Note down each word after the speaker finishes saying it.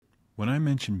When I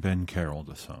mention Ben Carroll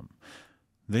to some,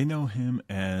 they know him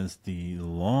as the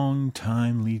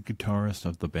longtime lead guitarist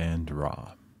of the band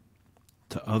Ra.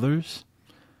 To others,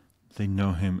 they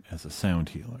know him as a sound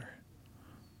healer,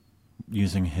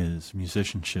 using his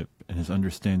musicianship and his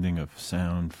understanding of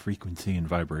sound, frequency, and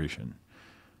vibration.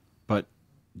 But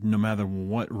no matter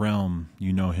what realm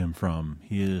you know him from,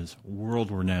 he is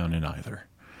world-renowned in either.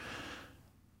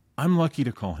 I'm lucky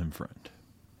to call him friend.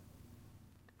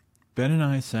 Ben and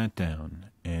I sat down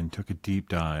and took a deep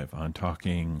dive on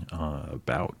talking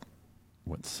about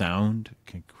what sound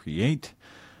can create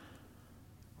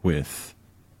with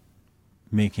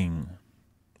making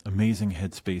amazing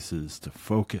headspaces to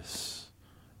focus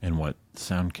and what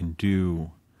sound can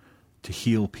do to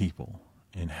heal people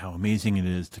and how amazing it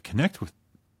is to connect with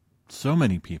so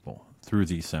many people through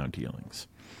these sound healings.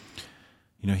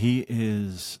 You know, he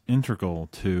is integral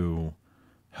to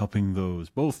helping those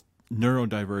both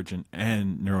neurodivergent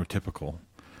and neurotypical,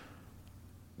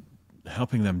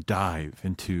 helping them dive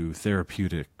into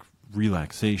therapeutic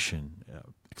relaxation,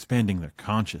 expanding their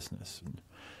consciousness, and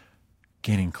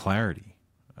gaining clarity,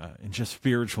 and just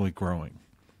spiritually growing.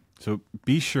 So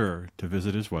be sure to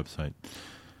visit his website.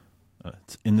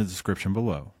 It's in the description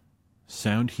below,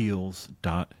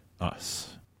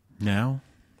 soundheals.us. Now,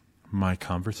 my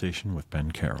conversation with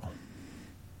Ben Carroll.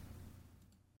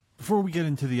 Before we get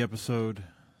into the episode,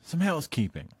 some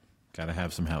housekeeping. Got to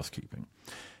have some housekeeping.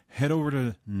 Head over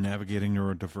to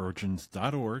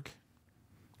navigatingneurodivergence.org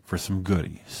for some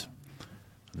goodies.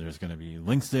 There's going to be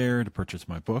links there to purchase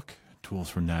my book, Tools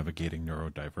for Navigating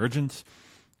Neurodivergence,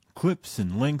 clips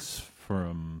and links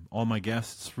from all my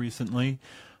guests recently.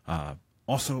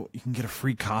 Also, you can get a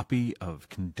free copy of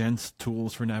condensed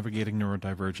tools for navigating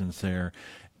neurodivergence there.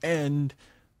 And,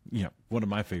 you know, one of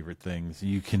my favorite things,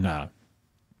 you can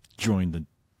join the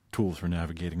Tools for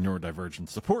Navigating Neurodivergence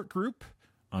support group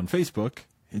on Facebook.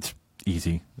 It's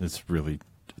easy. It's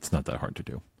not that hard to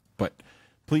do. But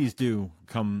please do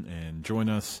come and join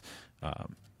us.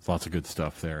 Lots of good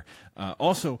stuff there.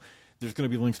 Also, there's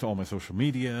going to be links to all my social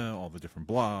media, all the different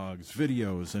blogs,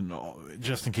 videos, and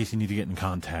just in case you need to get in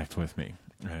contact with me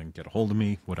and get a hold of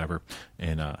me, whatever.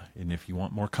 And if you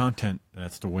want more content,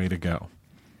 that's the way to go.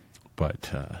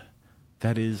 But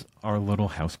that is our little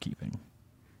housekeeping.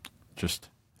 Just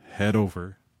head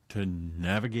over to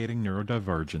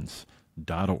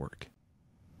navigatingneurodivergence.org.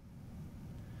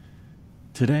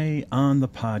 Today on the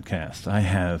podcast, I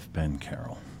have Ben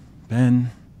Carroll.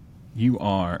 Ben, you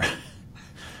are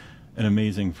an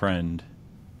amazing friend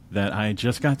that I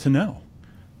just got to know.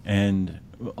 And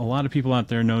a lot of people out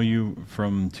there know you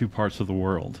from two parts of the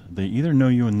world. They either know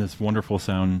you in this wonderful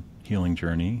sound healing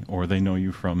journey, or they know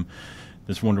you from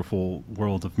this wonderful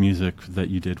world of music that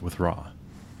you did with Ra.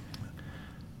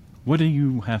 What do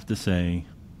you have to say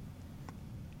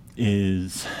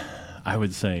is, I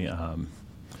would say,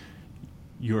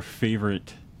 your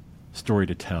favorite story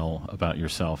to tell about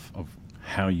yourself of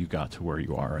how you got to where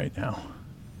you are right now?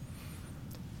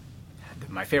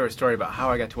 My favorite story about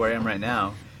how I got to where I am right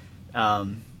now, I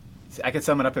could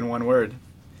sum it up in one word.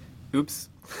 Oops.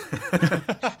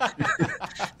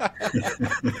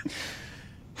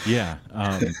 Yeah.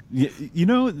 You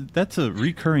know, that's a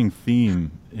recurring theme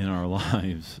in our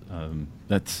lives.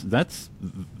 That's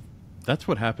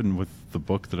what happened with the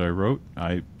book that I wrote.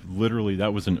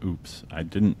 That was an oops. I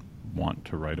didn't want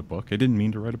to write a book. I didn't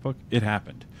mean to write a book. It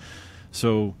happened.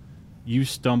 So you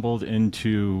stumbled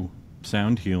into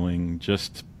sound healing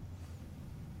just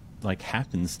like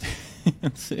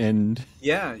happenstance. And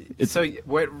yeah. So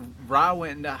what Ra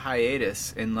went into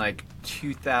hiatus in like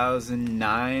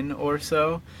 2009 or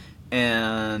so.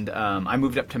 And I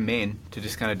moved up to Maine to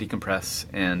just kind of decompress.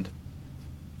 And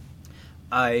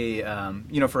I,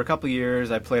 for a couple of years,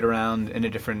 I played around in a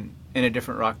different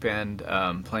rock band,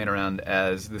 playing around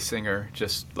as the singer,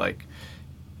 just like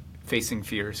facing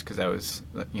fears because I was,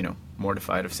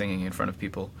 mortified of singing in front of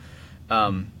people.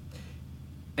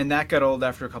 And that got old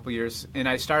after a couple of years. And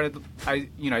I started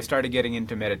getting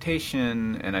into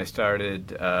meditation, and I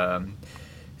started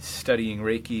studying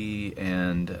Reiki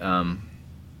and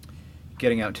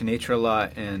getting out to nature a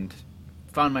lot, and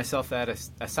found myself at a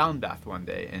sound bath one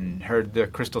day and heard the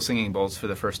crystal singing bowls for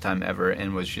the first time ever,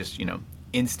 and was just,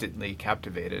 instantly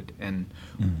captivated, and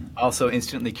also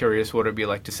instantly curious what it would be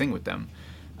like to sing with them.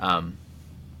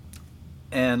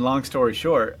 And long story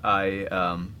short,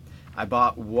 I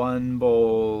bought one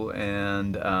bowl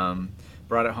and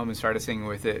brought it home and started singing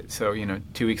with it. So,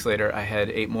 2 weeks later, I had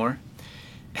 8 more.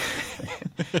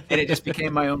 And it just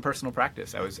became my own personal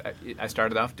practice. I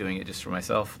started off doing it just for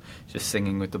myself, just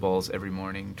singing with the bowls every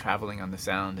morning, traveling on the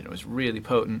sound, and it was really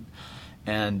potent.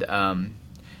 And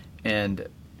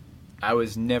I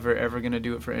was never ever going to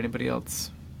do it for anybody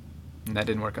else, and that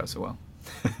didn't work out so well.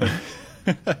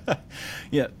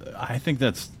 Yeah, I think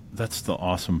that's the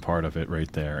awesome part of it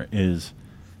right there is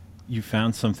you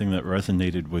found something that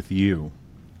resonated with you,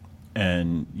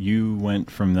 and you went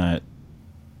from that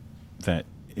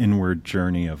inward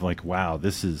journey of like, wow,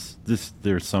 this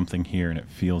there's something here and it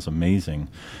feels amazing.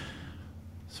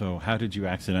 So how did you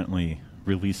accidentally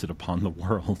release it upon the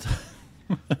world?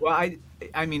 Well,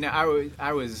 I mean,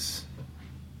 I was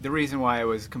the reason why I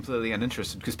was completely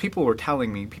uninterested because people were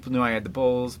telling me, people knew I had the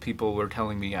bowls, people were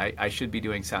telling me I should be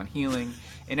doing sound healing,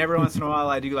 and every once in a while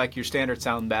I do like your standard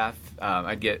sound bath.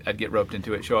 I'd get roped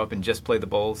into it, show up and just play the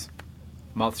bowls,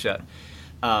 mouth shut.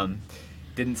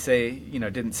 Didn't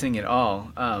sing at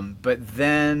all. But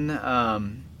then,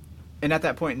 and at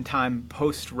that point in time,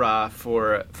 post Ra,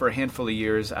 for a handful of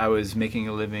years, I was making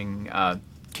a living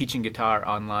teaching guitar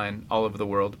online all over the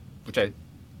world, which I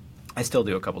still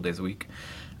do a couple days a week.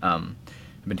 I've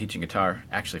been teaching guitar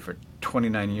actually for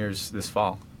 29 years this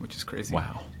fall, which is crazy.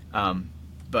 Wow.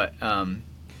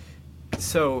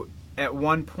 So at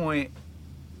one point,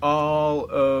 all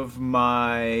of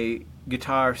my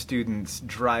guitar students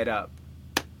dried up,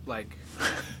 like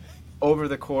over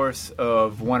the course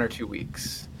of 1 or 2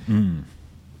 weeks. Mm.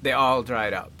 They all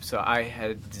dried up. So I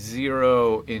had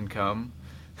zero income,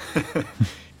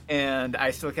 and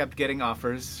I still kept getting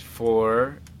offers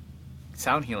for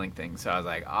sound healing things. So I was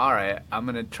like, all right, I'm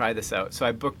gonna try this out. So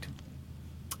I booked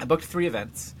 3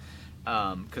 events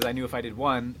because I knew if I did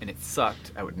one and it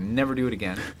sucked, I would never do it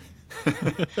again.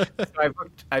 So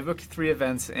I booked 3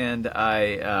 events, and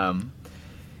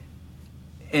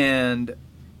and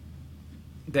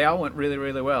they all went really,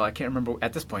 really well. I can't remember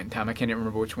at this point in time. I can't even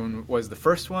remember which one was the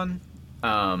first one.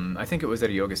 I think it was at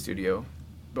a yoga studio,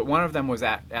 but one of them was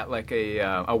at like a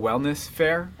wellness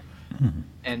fair. Mm-hmm.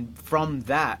 And from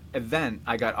that event,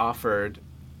 I got offered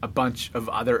a bunch of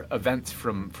other events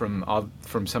from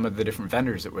some of the different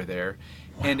vendors that were there,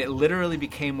 wow. And it literally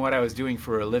became what I was doing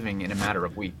for a living in a matter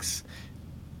of weeks.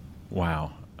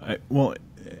 Wow. Well,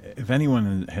 if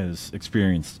anyone has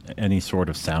experienced any sort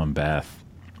of sound bath,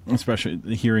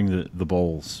 especially hearing the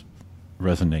bowls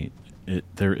resonate,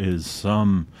 there is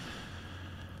some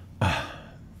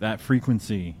that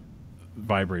frequency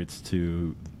vibrates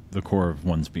to the core of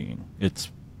one's being.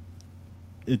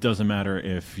 It doesn't matter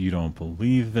if you don't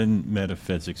believe in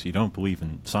metaphysics, you don't believe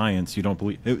in science, you don't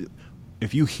believe it,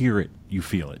 if you hear it, you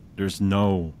feel it.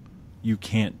 You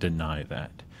can't deny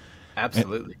that.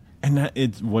 Absolutely. And that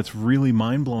it's what's really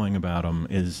mind blowing about them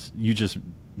is you just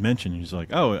mentioned, you're like,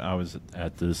 oh, I was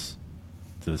at this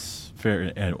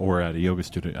fair or at a yoga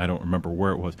studio. I don't remember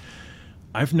where it was.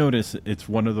 I've noticed it's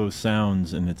one of those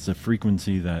sounds, and it's a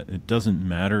frequency that it doesn't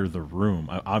matter the room.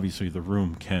 Obviously, the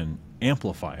room can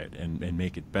amplify it and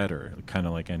make it better, kind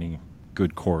of like any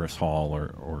good chorus hall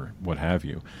or what have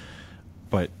you.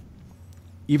 But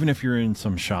even if you're in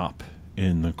some shop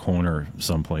in the corner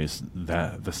someplace,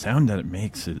 that the sound that it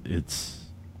makes, it's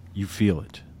you feel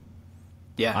it.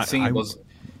 Yeah, singing bowls.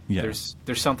 Yeah.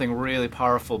 There's something really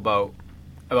powerful about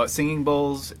singing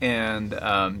bowls and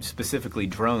specifically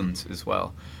drones as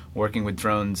well. Working with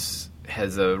drones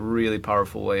has a really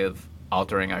powerful way of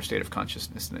altering our state of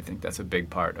consciousness, and I think that's a big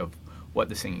part of what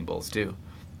the singing bowls do.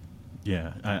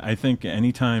 Yeah, I think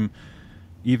anytime,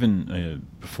 even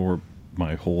before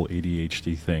my whole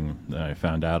ADHD thing that I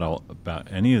found out all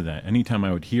about any of that, anytime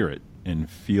I would hear it and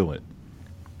feel it,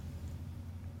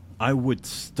 I would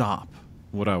stop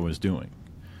what I was doing.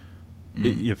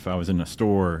 If I was in a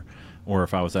store or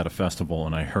if I was at a festival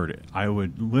and I heard it, I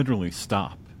would literally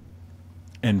stop.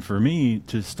 And for me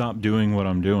to stop doing what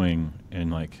I'm doing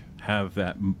and like have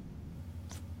that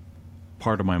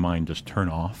part of my mind just turn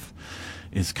off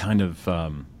is kind of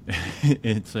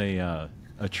it's a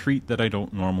treat that I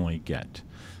don't normally get.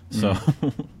 So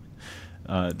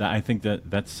I think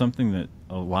that's something that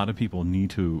a lot of people need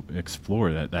to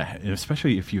explore, that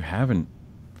especially if you haven't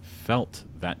felt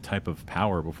that type of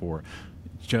power before,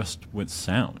 just with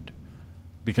sound.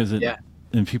 Because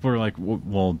and people are like,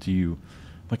 well, do you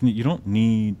like? You don't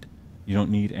need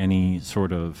any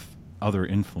sort of other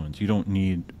influence. You don't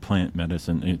need plant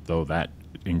medicine, though that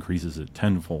increases it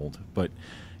tenfold. But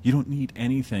you don't need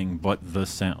anything but the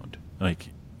sound. Like,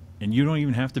 and you don't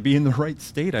even have to be in the right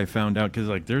state. I found out because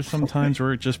like there's some times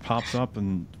where it just pops up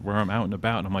and where I'm out and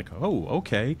about, and I'm like, oh,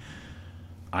 okay,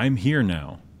 I'm here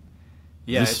now.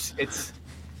 Yeah,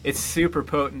 it's super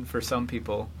potent for some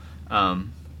people.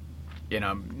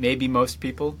 Maybe most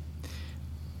people.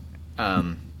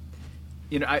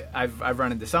 I've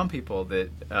run into some people that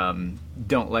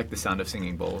don't like the sound of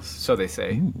singing bowls, so they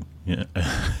say. Ooh, yeah.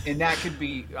 And that could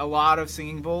be a lot of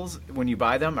singing bowls when you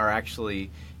buy them are actually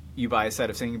you buy a set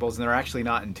of singing bowls and they're actually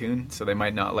not in tune, so they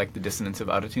might not like the dissonance of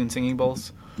out of tune singing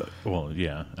bowls. Well,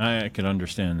 yeah, I could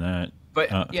understand that. But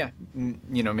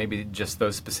maybe just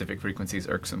those specific frequencies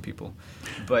irk some people.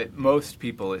 But most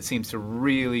people, it seems to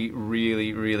really,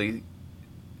 really, really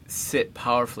sit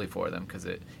powerfully for them because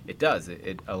it does.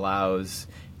 It allows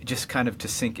just kind of to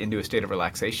sink into a state of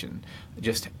relaxation.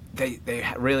 Just they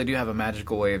really do have a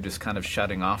magical way of just kind of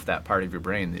shutting off that part of your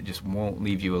brain that just won't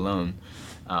leave you alone.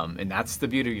 And that's the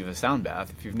beauty of a sound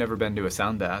bath. If you've never been to a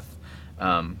sound bath,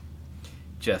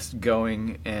 just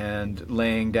going and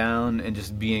laying down and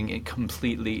just being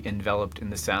completely enveloped in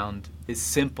the sound, as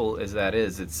simple as that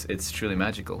is, it's truly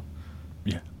magical.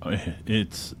 Yeah,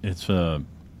 it's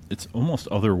almost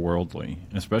otherworldly.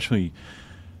 Especially,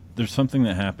 there's something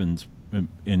that happens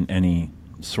in any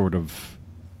sort of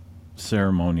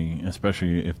ceremony,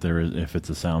 especially if it's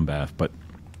a sound bath. But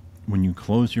when you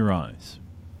close your eyes,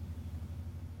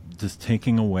 just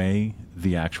taking away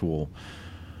the actual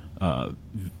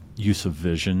use of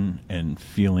vision and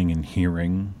feeling and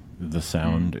hearing the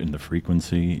sound and the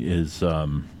frequency is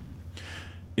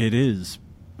it is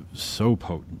so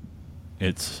potent.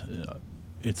 It's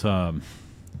I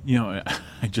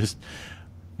just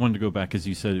wanted to go back, as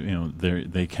you said,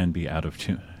 they can be out of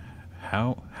tune.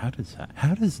 How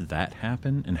does that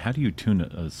happen, and how do you tune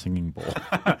a singing bowl?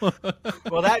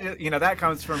 Well, that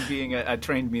comes from being a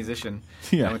trained musician.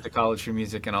 Yeah. I went to college for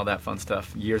music and all that fun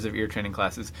stuff. Years of ear training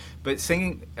classes. But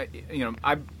singing,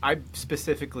 I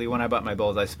specifically, when I bought my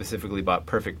bowls, I specifically bought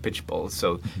perfect pitch bowls.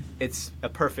 So it's a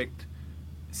perfect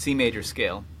C major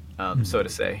scale, so to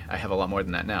say. I have a lot more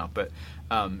than that now, but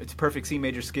it's a perfect C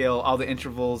major scale. All the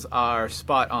intervals are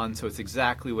spot on, so it's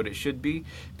exactly what it should be.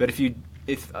 But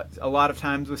if a lot of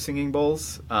times with singing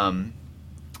bowls,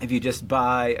 if you just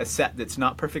buy a set that's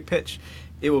not perfect pitch,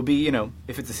 it will be,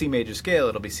 if it's a C major scale,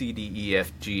 it'll be C, D, E,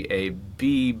 F, G, A,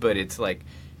 B, but it's like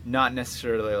not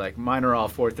necessarily like mine are all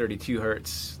 432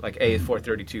 hertz, like A is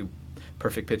 432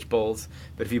 perfect pitch bowls.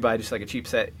 But if you buy just like a cheap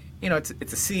set,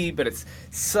 it's a C, but it's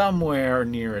somewhere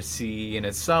near a C, and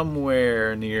it's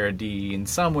somewhere near a D, and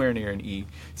somewhere near an E.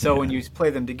 So when you play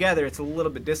them together, it's a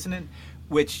little bit dissonant,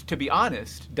 which, to be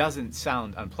honest, doesn't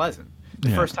sound unpleasant.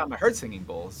 The first time I heard singing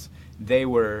bowls, they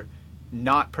were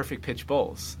not perfect pitch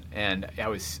bowls, and I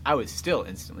was still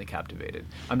instantly captivated.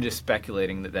 I'm just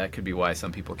speculating that could be why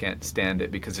some people can't stand it,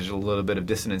 because there's a little bit of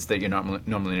dissonance that you're not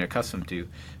normally accustomed to.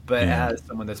 But as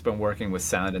someone that's been working with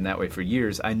sound in that way for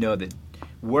years, I know that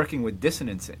working with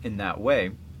dissonance in that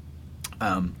way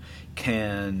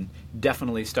can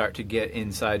definitely start to get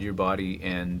inside your body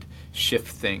and shift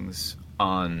things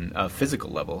on a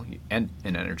physical level and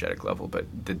an energetic level, but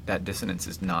that dissonance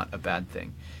is not a bad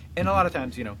thing. And a lot of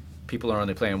times, people are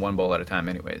only playing one bowl at a time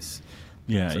anyways.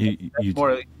 Yeah,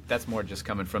 so that's more just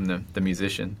coming from the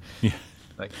musician. Yeah.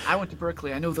 Like, I went to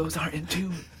Berkeley, I know those aren't in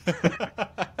tune.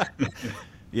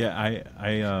 Yeah,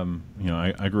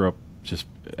 I grew up, just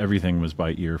everything was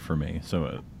by ear for me.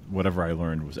 So whatever I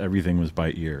learned everything was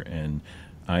by ear, and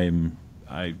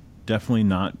I definitely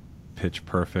not pitch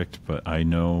perfect, but I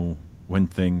know when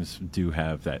things do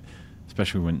have that,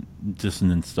 especially when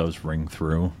dissonance does ring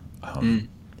through,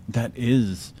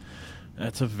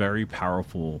 that's a very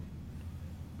powerful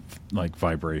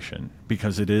vibration,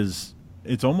 because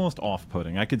it's almost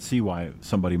off-putting. I could see why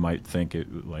somebody might think it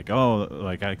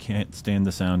I can't stand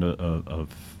the sound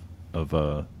of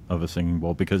a singing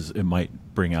bowl, because it might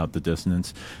bring out the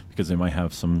dissonance, because they might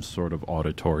have some sort of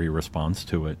auditory response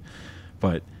to it.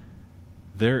 But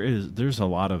there's a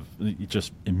lot of,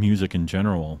 just in music in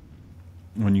general,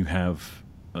 when you have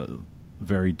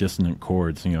very dissonant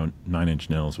chords, 9 Inch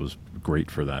Nails was great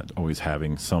for that, always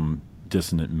having some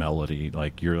dissonant melody,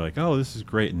 like you're like, oh, this is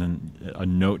great, and then a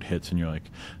note hits and you're like,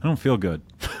 I don't feel good.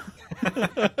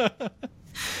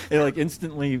 And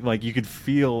instantly, you could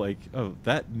feel oh,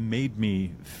 that made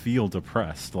me feel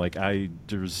depressed,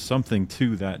 there's something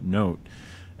to that note,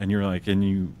 and you're like, and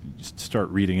you start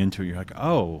reading into it, you're like,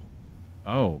 oh,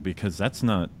 because that's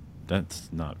not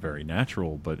very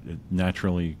natural, but it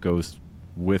naturally goes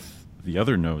with the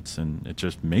other notes, and it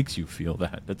just makes you feel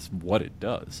that. That's what it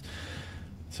does.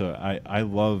 So I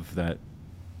love that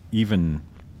even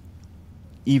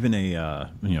a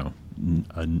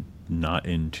not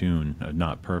in tune,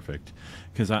 not perfect,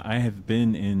 because I have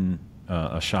been in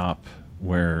a shop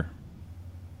where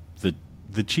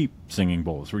the cheap singing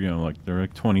bowls were they're like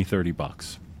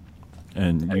 $20-$30,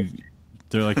 and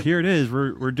they're like, here it is,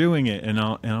 we're doing it, and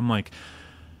I'm like,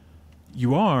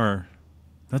 you are,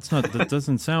 that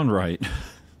doesn't sound right.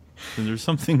 There's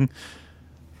something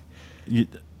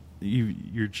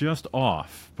you're just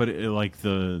off, but like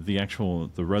the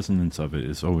actual the resonance of it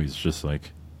is always just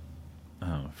like,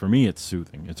 for me it's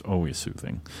soothing. It's always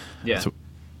soothing. Yeah. So,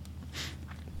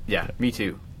 yeah, me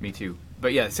too.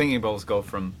 But yeah, singing bowls go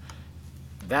from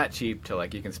that cheap to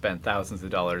like you can spend thousands of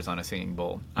dollars on a singing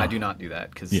bowl. I do not do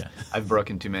that because I've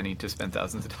broken too many to spend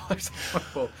thousands of dollars on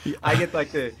a bowl. Yeah. I get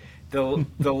like the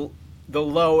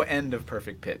low end of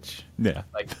perfect pitch. Yeah,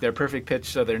 like they're perfect pitch,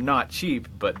 so they're not cheap,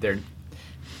 but they're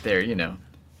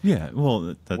yeah.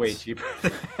 Well, that's way cheaper.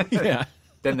 Yeah.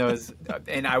 Than those,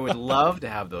 and I would love to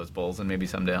have those bowls, and maybe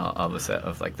someday I'll have a set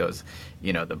of like those,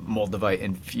 the Moldavite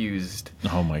infused.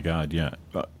 Oh my God, yeah,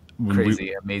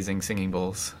 crazy, amazing singing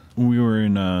bowls. We were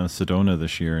in Sedona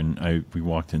this year, and we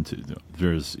walked into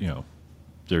there's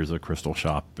a crystal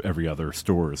shop. Every other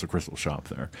store is a crystal shop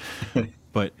there,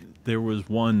 but there was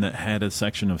one that had a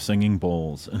section of singing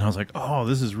bowls, and I was like, oh,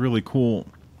 this is really cool.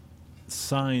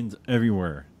 Signs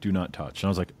everywhere, do not touch. And I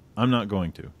was like, I'm not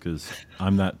going to, because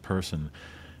I'm that person.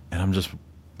 And I'm just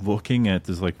looking at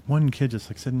this, like, one kid just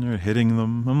like sitting there hitting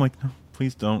them. I'm like, no,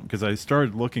 please don't. Because I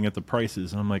started looking at the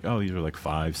prices, and I'm like, oh, these are like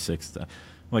 $5, $6.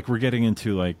 Like, we're getting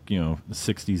into like, the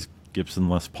 60s Gibson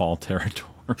Les Paul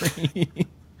territory.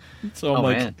 So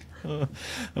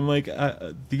I'm like,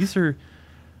 these are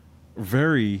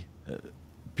very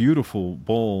beautiful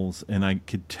bowls, and I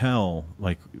could tell,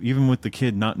 like, even with the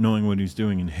kid not knowing what he's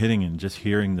doing and hitting and just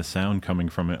hearing the sound coming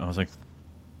from it, I was like,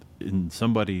 in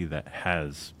somebody that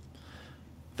has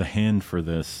the hand for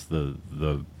this,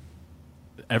 the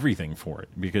everything for it,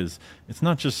 because it's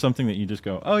not just something that you just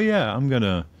go, oh yeah, I'm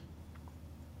gonna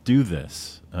do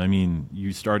this. I mean,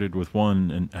 you started with one,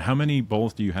 and how many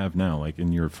bowls do you have now, like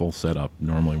in your full setup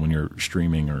normally when you're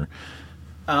streaming? Or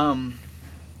I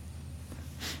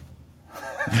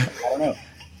don't know.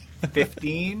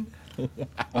 15?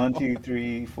 1, 2,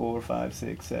 3, 4, 5,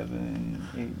 6, 7,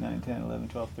 8, 9, 10, 11,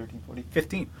 12, 13, 14,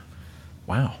 15.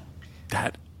 Wow.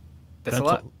 That's a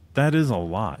lot. That is a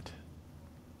lot.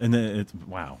 And then it's,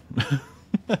 wow.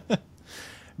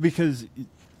 Because,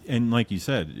 and like you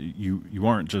said, you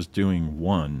aren't just doing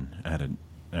one at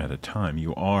a time.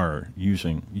 You are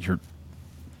using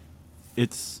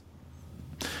it's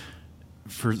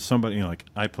for somebody, like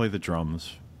I play the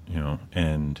drums,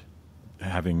 and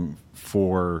having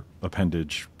 4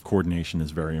 appendage coordination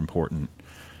is very important.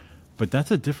 But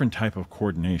that's a different type of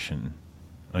coordination,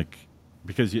 like,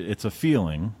 because it's a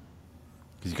feeling,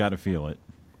 because you got to feel it.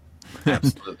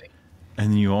 Absolutely.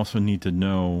 And you also need to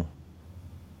know,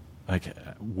 like,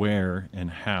 where and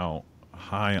how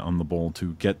high on the bowl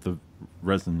to get the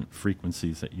resonant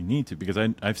frequencies that you need to. Because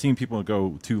I've seen people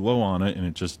go too low on it, and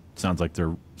it just sounds like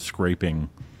they're scraping.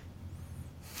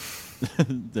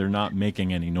 They're not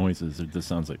making any noises. It just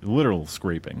sounds like literal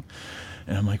scraping.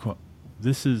 And I'm like, well,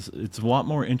 it's a lot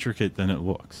more intricate than it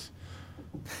looks.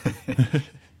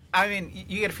 I mean,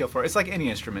 you get a feel for it. It's like any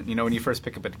instrument. When you first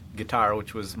pick up a guitar,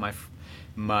 which was my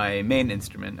main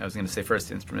instrument. I was going to say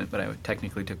first instrument, but I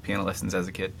technically took piano lessons as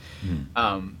a kid.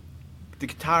 The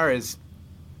guitar is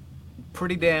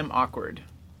pretty damn awkward.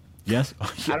 Yes.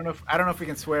 I don't know if we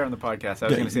can swear on the podcast. I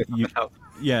was going to say something else.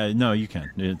 Yeah, no, you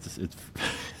can. It's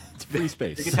free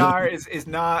space. The guitar is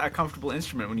not a comfortable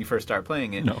instrument when you first start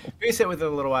playing it. No. You sit with it a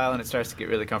little while and it starts to get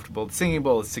really comfortable. The singing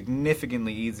bowl is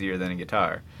significantly easier than a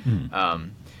guitar.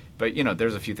 But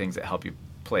there's a few things that help you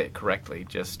play it correctly.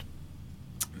 Just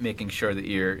making sure that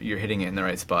you're hitting it in the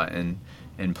right spot and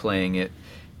playing it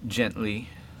gently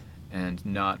and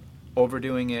not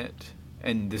overdoing it.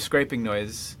 And the scraping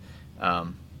noise.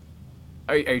 Are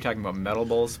you talking about metal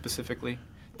bowls specifically?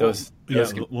 Those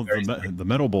the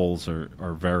metal bowls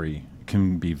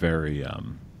can be very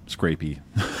scrapey.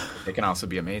 They can also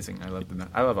be amazing. I love them.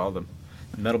 I love all of them.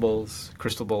 Metal bowls,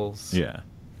 crystal bowls. Yeah.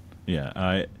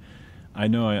 I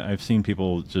know I've seen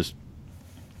people just.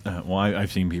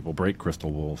 I've seen people break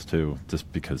crystal bowls too,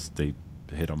 just because they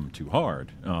hit them too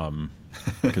hard.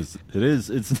 Because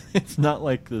it's not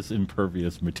like this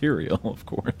impervious material, of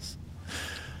course.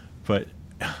 But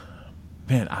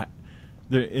man,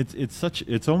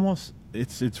 it's almost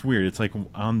weird. It's like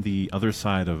on the other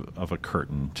side of a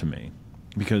curtain to me,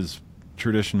 because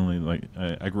traditionally, like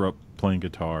I grew up playing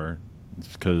guitar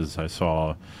because I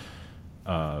saw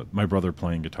my brother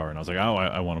playing guitar, and I was like, oh,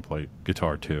 I want to play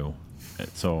guitar too.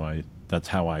 So that's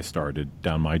how I started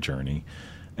down my journey,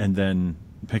 and then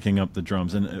picking up the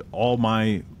drums, and all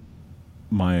my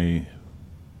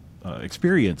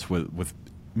experience with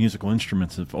musical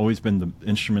instruments have always been the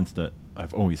instruments that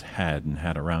I've always had and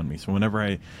had around me. So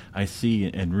whenever I see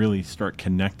and really start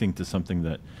connecting to something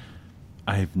that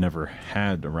I've never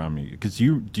had around me. Because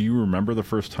do you remember the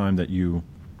first time that you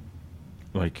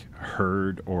like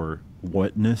heard or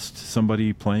witnessed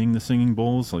somebody playing the singing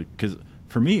bowls? Like, because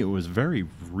for me it was very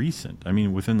recent. I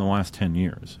mean, within the last 10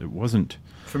 years, it wasn't.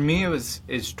 For me, it's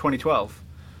 2012,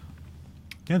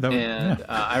 Yeah, that was, and yeah.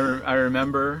 I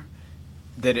remember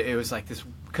that it was like this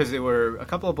because there were a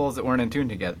couple of bowls that weren't in tune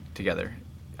together.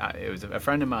 It was a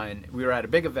friend of mine. We were at a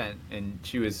big event, and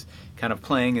she was kind of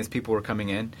playing as people were coming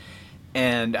in,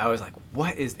 and I was like,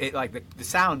 "What is it?" Like the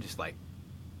sound just like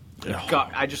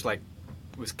I just like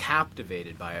was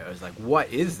captivated by it. I was like,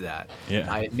 "What is that?"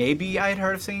 Yeah. Maybe I had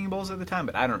heard of singing bowls at the time,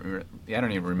 but I don't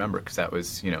even remember because that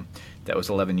was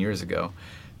 11 years ago.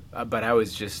 But I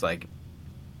was just like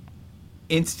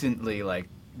instantly like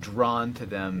drawn to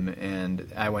them,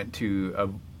 and I went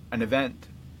to an event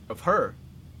of her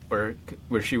where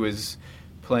she was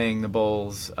playing the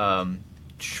bowls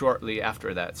shortly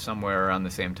after that, somewhere around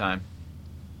the same time.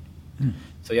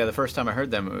 So yeah, the first time I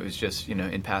heard them, it was just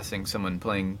in passing, someone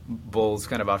playing bowls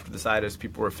kind of off to the side as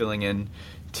people were filling in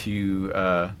to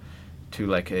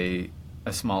like a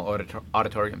small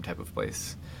auditorium type of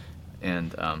place,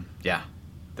 and yeah,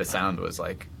 the sound was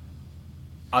like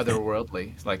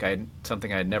otherworldly. It's like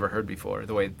something I had never heard before.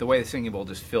 The way the singing bowl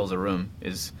just fills a room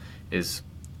is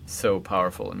so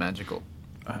powerful and magical.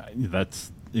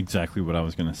 That's exactly what I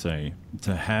was going to say.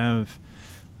 To have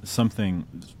something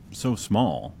so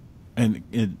small, and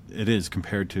it is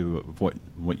compared to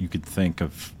what you could think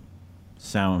of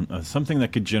sound, something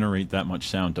that could generate that much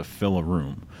sound to fill a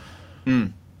room.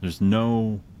 There's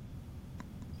no,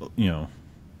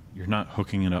 you're not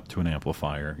hooking it up to an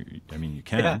amplifier. I mean, you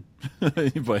can,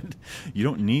 but you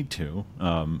don't need to,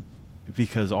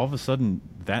 because all of a sudden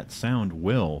that sound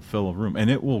will fill a room, and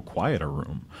it will quiet a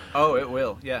room. Oh, it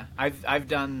will. Yeah, I've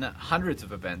done hundreds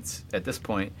of events at this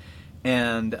point,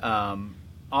 and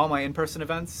all my in-person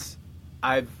events,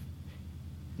 I've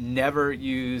never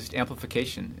used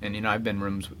amplification. And I've been in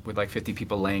rooms with like 50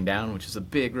 people laying down, which is a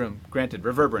big room. Granted,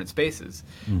 reverberant spaces,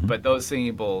 but those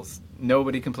singing bowls,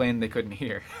 nobody complained they couldn't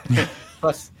hear.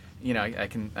 Plus, I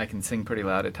can sing pretty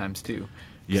loud at times too.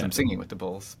 Yeah, I'm singing with the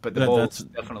bowls, but the bowls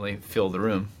definitely fill the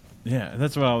room. Yeah,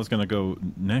 that's what I was going to go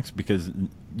next, because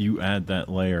you add that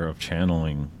layer of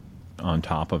channeling on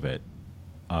top of it.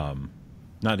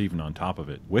 Not even on top of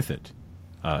it, with it.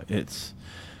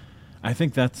 I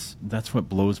think that's what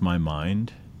blows my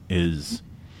mind, is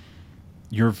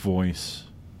your voice,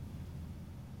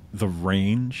 the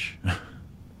range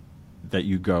that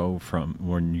you go from,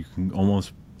 when you can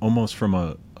almost from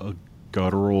a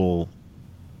guttural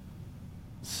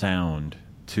sound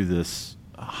to this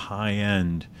high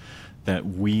end that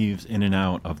weaves in and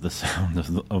out of the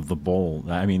sound of the bowl.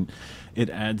 I mean, it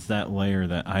adds that layer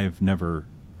that I've never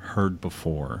heard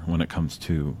before when it comes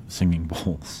to singing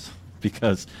bowls,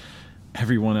 because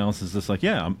everyone else is just like,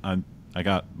 yeah, I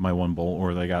got my one bowl,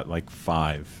 or they got like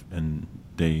five, and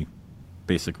they're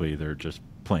just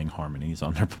playing harmonies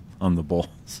on the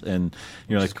bowls, and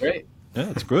you're like, great. Yeah,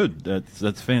 that's good.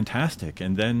 That's fantastic.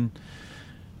 And then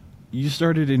you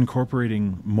started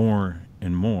incorporating more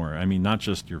and more. I mean, not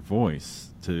just your voice,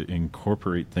 to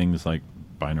incorporate things like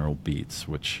binaural beats,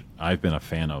 which I've been a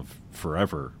fan of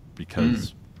forever,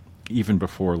 because even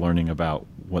before learning about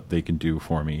what they can do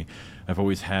for me, I've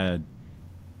always had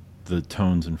the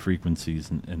tones and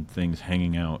frequencies and things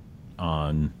hanging out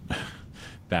on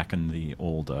back in the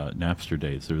old Napster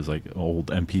days. There was like old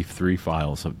MP3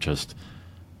 files of just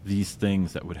these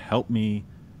things that would help me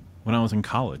when I was in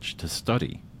college to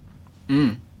study.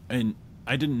 And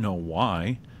I didn't know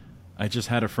why. I just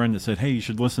had a friend that said, hey, you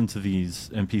should listen to these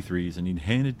MP3s, and he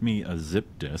handed me a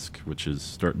zip disk, which is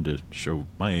starting to show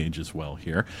my age as well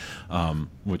here,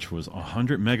 which was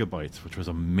 100 megabytes, which was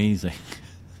amazing.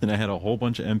 And I had a whole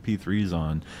bunch of MP3s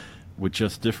on with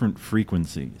just different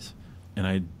frequencies, and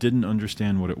I didn't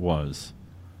understand what it was.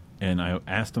 And I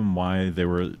asked them why they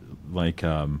were like,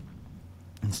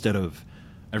 instead of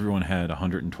everyone had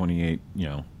 128,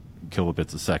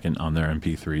 kilobits a second on their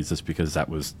MP3s, just because that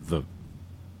was the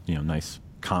nice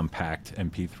compact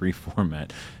MP3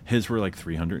 format. His were like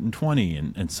 320,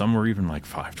 and some were even like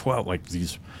 512. Like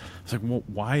these, it's like, well,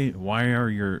 why are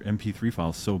your MP3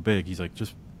 files so big? He's like,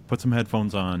 just put some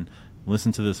headphones on,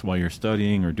 listen to this while you're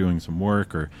studying or doing some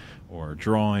work or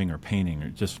drawing or painting, or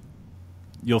just,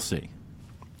 you'll see.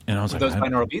 And I was like, those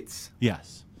binaural beats?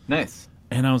 Yes. Nice.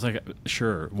 And I was like,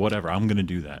 sure, whatever, I'm going to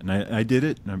do that. And I did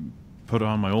it, and I put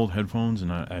on my old headphones,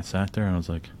 and I sat there, and I was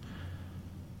like,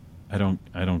 I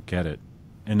don't get it.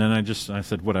 And then I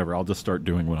said, whatever, I'll just start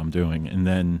doing what I'm doing. And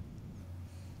then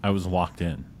I was locked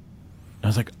in. I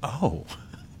was like, oh,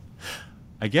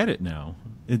 I get it now.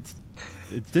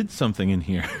 it did something in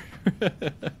here.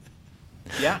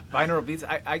 Yeah, binaural beats.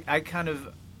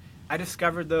 I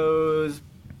discovered those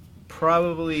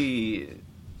probably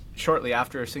shortly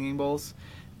after Singing Bowls.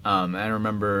 I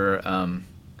remember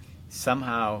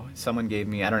somehow someone gave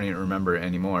me, I don't even remember it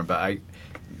anymore, but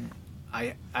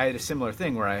I had a similar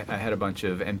thing where I had a bunch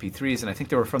of MP3s, and I think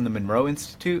they were from the Monroe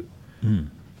Institute, who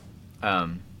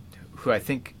I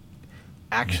think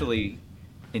actually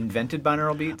invented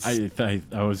binaural beats. I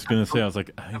was going to say, I was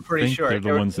like, I'm pretty think sure they're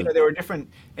the ones that... they were different,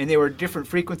 and they were different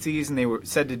frequencies, and they were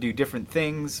said to do different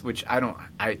things, which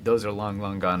those are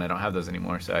long gone. I don't have those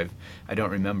anymore, so I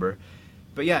don't remember.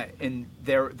 But yeah, and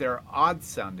they're odd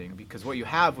sounding, because what you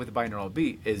have with a binaural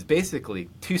beat is basically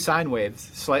two sine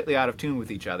waves slightly out of tune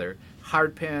with each other,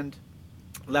 hard panned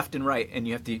left and right, and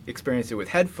you have to experience it with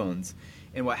headphones.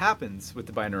 And what happens with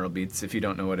the binaural beats, if you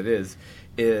don't know what it is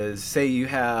say you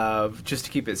have, just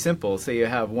to keep it simple, say you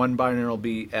have one binaural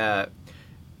beat at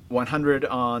 100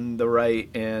 on the right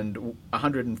and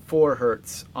 104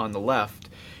 hertz on the left,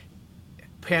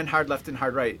 pan hard left and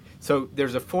hard right. So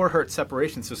there's a 4 hertz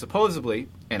separation. So supposedly,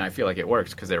 and I feel like it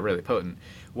works because they're really potent,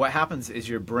 what happens is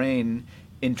your brain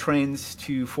entrains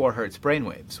to 4 hertz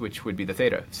brainwaves, which would be the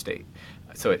theta state.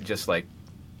 So it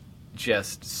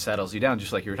just settles you down,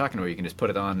 just like you were talking about. You can just put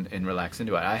it on and relax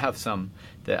into it. I have some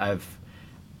that I've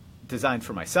designed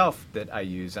for myself that I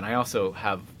use, and I also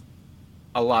have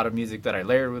a lot of music that I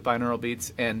layered with binaural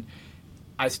beats. And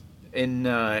in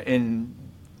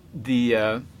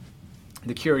the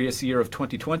curious year of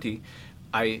 2020,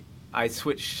 I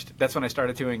switched. That's when I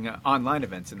started doing online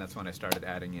events, and that's when I started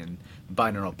adding in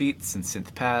binaural beats and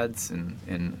synth pads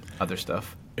and other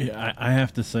stuff. Yeah, I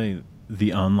have to say,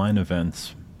 the online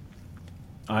events,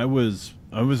 I was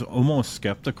almost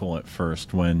skeptical at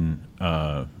first when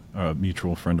a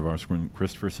mutual friend of ours, when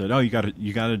Christopher, said, "Oh, you got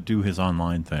to do his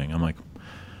online thing." I'm like,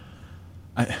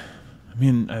 I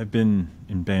mean, I've been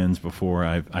in bands before.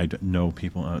 I know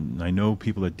people. I know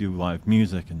people that do live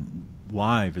music, and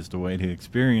live is the way to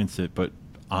experience it. But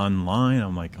online,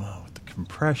 I'm like, oh, with the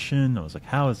compression, I was like,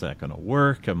 how is that going to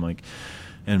work? I'm like,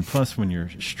 and plus when you're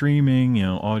streaming,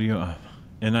 audio,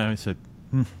 and I said,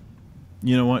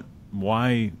 you know what?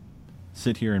 Why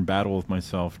sit here and battle with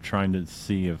myself trying to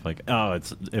see if let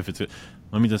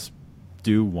me just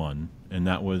do one. And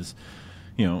that was,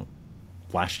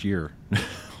 last year.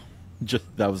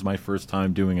 That was my first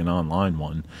time doing an online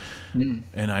one.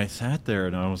 And I sat there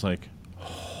and I was like,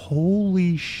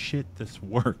 holy shit, this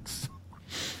works.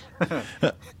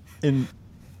 And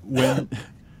when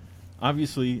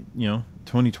obviously,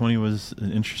 2020 was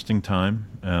an interesting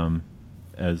time,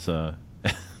 as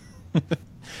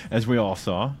as we all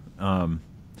saw.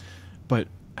 But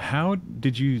how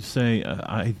did you say?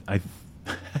 How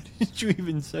did you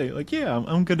even say, like, yeah,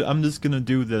 I'm just gonna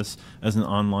do this as an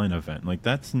online event? Like,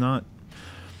 that's not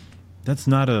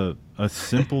a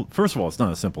simple. First of all, it's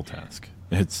not a simple task.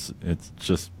 It's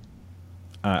just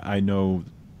I know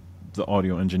the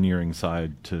audio engineering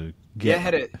side to get.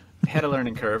 Yeah, had a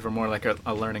learning curve, or more like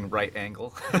a learning right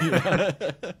angle. You're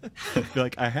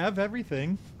like, I have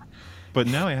everything, but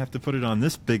now I have to put it on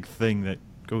this big thing that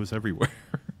goes everywhere.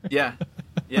 Yeah.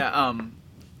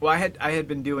 Well, I had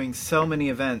been doing so many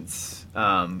events.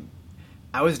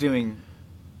 I was doing,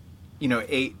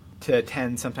 8 to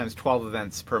 10, sometimes 12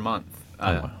 events per month.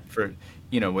 Wow. For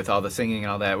with all the singing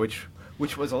and all that, which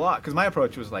was a lot, because my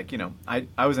approach was like,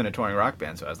 I was in a touring rock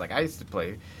band, so I was like, I used to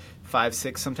play 5,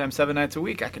 6, sometimes 7 nights a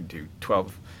week. I could do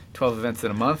 12 events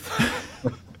in a month.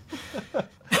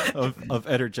 of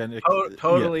energetic.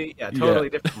 Totally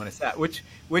different when it's that, which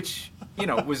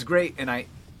was great, and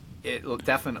it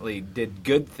definitely did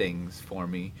good things for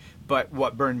me. But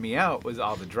what burned me out was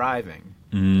all the driving.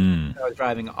 I was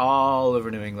driving all over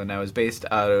New England. I was based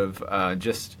out of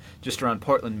just around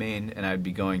Portland, Maine, and I'd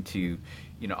be going to,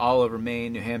 all over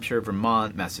Maine, New Hampshire,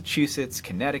 Vermont, Massachusetts,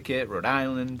 Connecticut, Rhode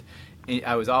Island.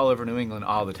 I was all over New England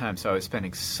all the time, so I was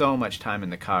spending so much time in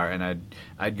the car, and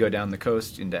I'd go down the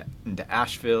coast into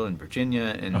Asheville and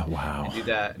Virginia and, and do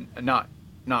that.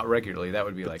 Not regularly. That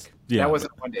would be like that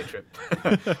wasn't a one-day trip.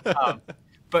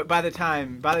 But by the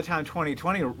time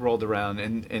 2020 rolled around,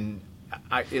 and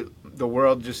the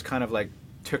world just kind of like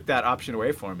took that option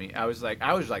away for me. I was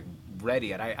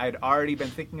ready, and I'd already been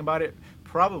thinking about it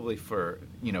probably for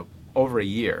over a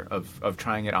year of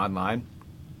trying it online.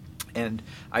 And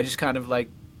I just kind of like,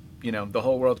 the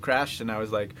whole world crashed, and I was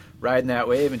like riding that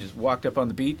wave and just walked up on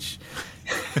the beach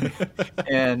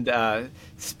and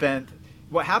spent.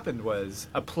 What happened was,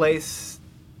 a place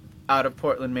out of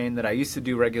Portland, Maine that I used to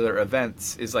do regular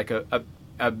events is like a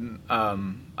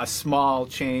small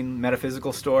chain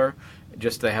metaphysical store,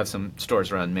 Just they have some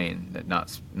stores around Maine that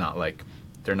not like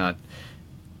they're not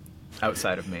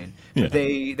outside of Maine. Yeah.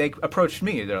 They approached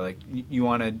me. They're like, "You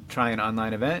want to try an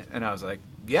online event?" And I was like,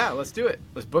 "Yeah, let's do it.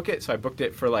 Let's book it." So I booked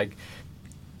it for like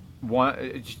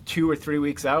 2 or 3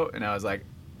 weeks out, and I was like,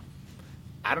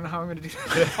 I don't know how I'm going to do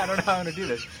this. I don't know how I'm going to do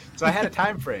this. So I had a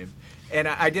time frame, and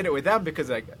I did it with them because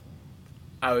like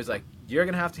I was like, you're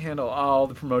going to have to handle all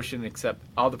the promotion except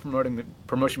all the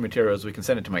promotion materials. We can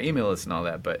send it to my email list and all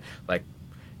that, but like,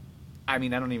 I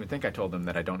mean, I don't even think I told them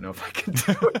that I don't know if I can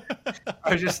do it.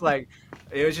 I was just like,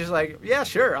 it was just like, yeah,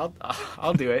 sure,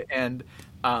 I'll do it. And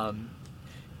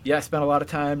yeah, I spent a lot of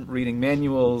time reading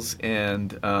manuals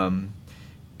and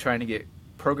trying to get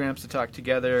programs to talk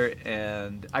together,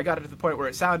 and I got it to the point where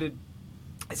it sounded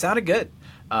good.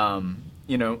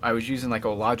 You know, I was using like a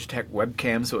Logitech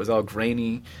webcam, so it was all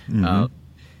grainy, and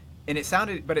it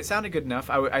sounded good enough.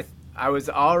 I was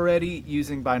already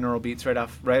using binaural beats right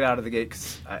out of the gate,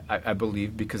 'cause I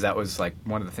believe, because that was like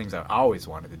one of the things I always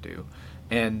wanted to do,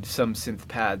 and some synth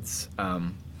pads,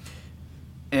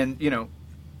 and you know,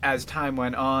 as time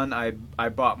went on, I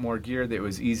bought more gear that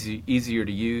was easier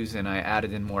to use, and I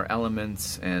added in more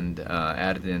elements and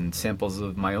added in samples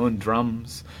of my own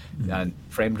drums,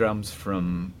 frame drums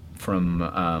from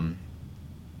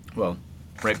well,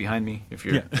 right behind me if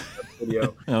you're in the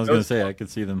video. I was going to say I could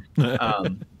see them.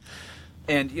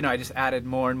 And you know, I just added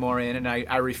more and more in, and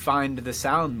I refined the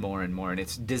sound more and more, and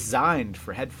it's designed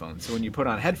for headphones. So when you put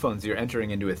on headphones, you're entering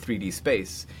into a 3D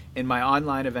space. And my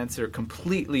online events are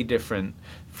completely different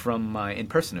from my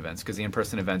in-person events, because the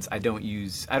in-person events I don't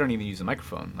even use a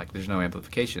microphone. Like, there's no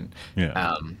amplification.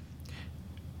 Yeah.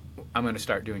 I'm going to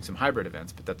start doing some hybrid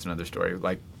events, but that's another story.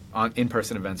 Like on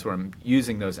in-person events where I'm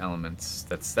using those elements,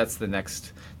 that's the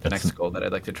next goal that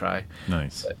I'd like to try.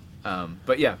 Nice.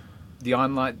 But yeah.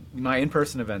 My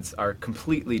in-person events are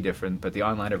completely different, but the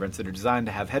online events that are designed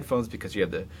to have headphones, because you have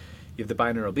the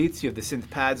binaural beats, you have the synth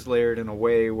pads layered in a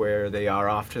way where they are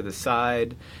off to the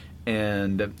side,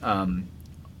 and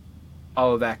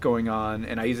all of that going on.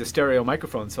 And I use a stereo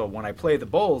microphone, so when I play the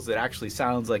bowls, it actually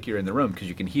sounds like you're in the room, because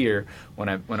you can hear when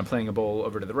I'm playing a bowl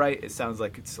over to the right, it sounds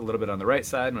like it's a little bit on the right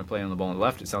side. When I'm playing on the bowl on the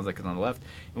left, it sounds like it's on the left.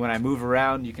 And when I move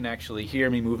around, you can actually hear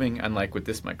me moving, unlike with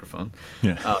this microphone.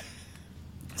 Yeah.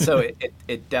 So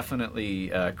it definitely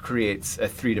creates a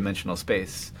three-dimensional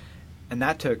space, and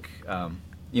that took,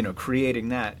 creating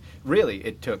that, really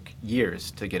it took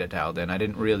years to get it dialed in. I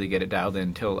didn't really get it dialed in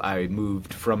until I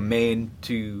moved from Maine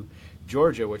to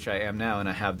Georgia, which I am now, and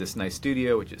I have this nice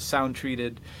studio which is sound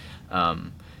treated,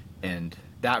 and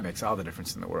that makes all the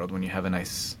difference in the world when you have a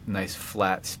nice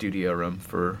flat studio room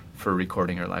for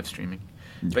recording or live streaming.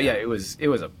 Yeah. But yeah, it was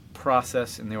a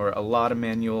process, and there were a lot of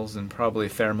manuals and probably a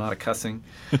fair amount of cussing,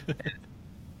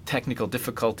 technical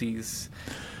difficulties.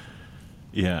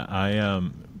 Yeah, I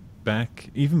back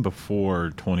even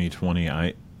before 2020,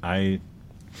 I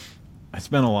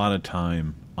spent a lot of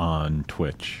time on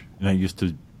Twitch, and I used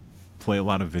to play a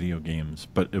lot of video games,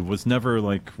 but it was never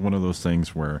like one of those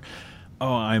things where,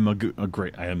 oh, I am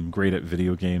great at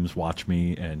video games, watch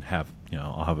me, and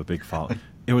I'll have a big following.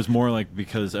 It was more like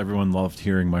because everyone loved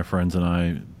hearing my friends and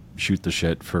I shoot the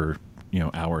shit for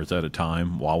hours at a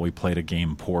time while we played a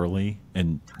game poorly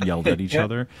and yelled at each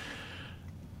other.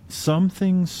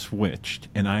 Something switched,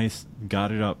 and I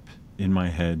got it up in my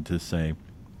head to say,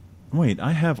 wait,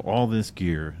 I have all this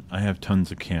gear, I have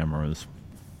tons of cameras,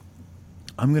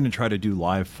 I'm going to try to do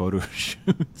live photo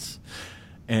shoots.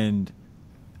 And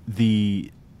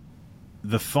the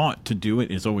thought to do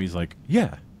it is always like,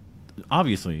 yeah,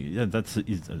 obviously, yeah,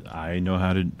 I know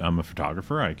how to. I'm a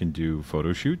photographer. I can do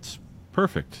photo shoots.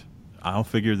 Perfect. I'll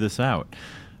figure this out.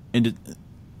 And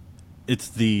it's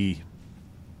the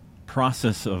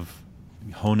process of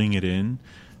honing it in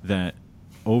that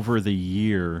over the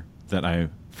year that I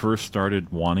first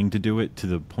started wanting to do it to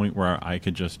the point where I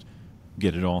could just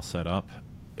get it all set up.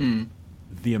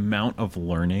 The amount of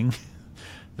learning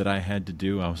that I had to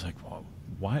do, I was like, well,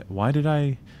 why did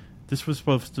I? This was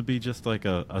supposed to be just like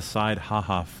a side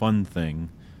haha fun thing,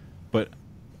 but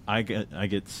I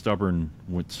get stubborn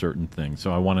with certain things,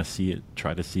 so I want to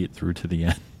try to see it through to the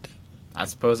end. I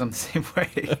suppose I'm the same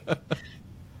way.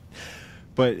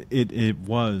 But it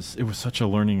was such a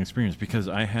learning experience, because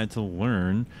I had to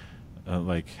learn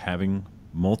like having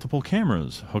multiple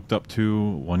cameras hooked up to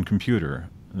one computer.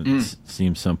 It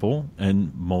seems simple,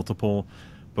 and multiple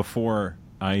before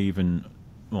I even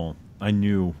I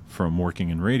knew from working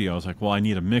in radio, I was like, well, I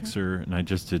need a mixer, and I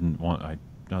just didn't want, I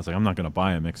was like, I'm not going to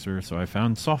buy a mixer, so I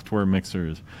found software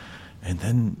mixers, and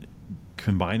then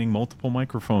combining multiple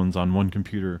microphones on one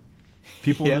computer.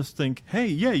 People Yeah. just think, hey,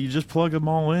 yeah, you just plug them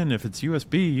all in. If it's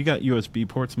USB, you got USB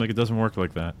ports. Like, it doesn't work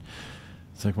like that.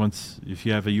 It's like if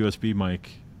you have a USB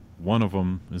mic, one of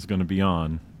them is going to be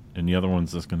on, and the other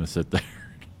one's just going to sit there.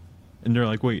 And they're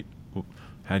like, wait,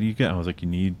 how do you get? I was like, you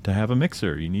need to have a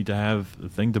mixer. You need to have a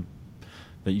thing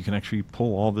that you can actually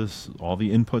pull all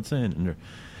the inputs in. And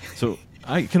so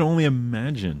I can only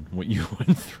imagine what you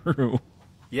went through.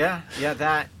 Yeah,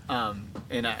 that,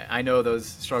 and I know those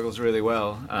struggles really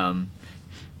well.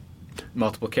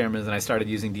 Multiple cameras, and I started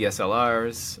using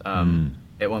DSLRs.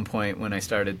 At one point when I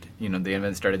started, the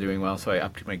event started doing well, so I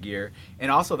upped my gear.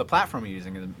 And also the platform you're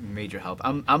using is a major help.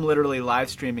 I'm literally live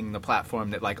streaming the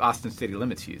platform that like Austin City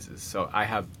Limits uses, so I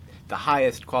have the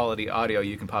highest quality audio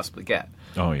you can possibly get.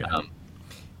 Oh yeah.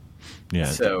 Yeah.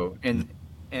 So and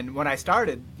when I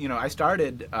started,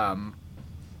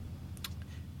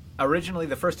 originally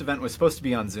the first event was supposed to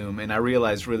be on Zoom, and I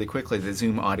realized really quickly that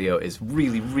Zoom audio is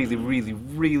really, really, really,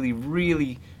 really,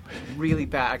 really, really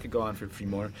bad. I could go on for a few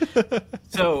more.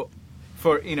 So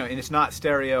and it's not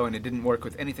stereo, and it didn't work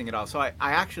with anything at all. So I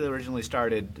actually originally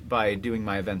started by doing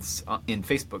my events in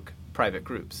Facebook private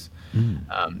groups,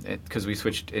 because we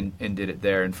switched and did it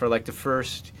there. And for like the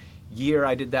first year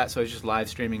I did that, so I was just live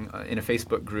streaming in a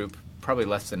Facebook group, probably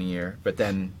less than a year. But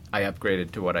then I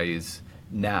upgraded to what I use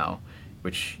now,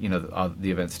 which all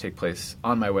the events take place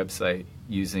on my website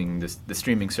using the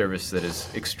streaming service that is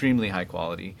extremely high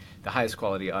quality, the highest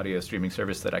quality audio streaming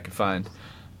service that I could find.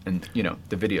 And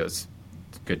the video's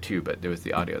good too, but there was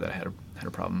the audio that I had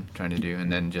a problem trying to do, and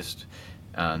then just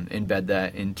embed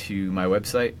that into my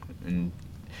website, and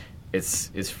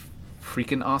it's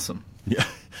freaking awesome. Yeah.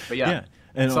 But yeah.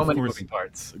 And so of many course, moving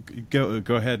parts.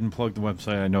 Go ahead and plug the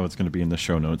website. I know it's going to be in the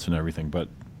show notes and everything, but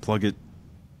plug it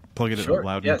Sure,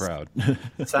 loud yes. and proud.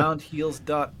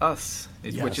 Soundheals.us,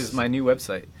 which is my new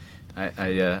website.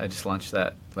 I just launched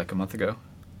that like a month ago.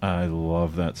 I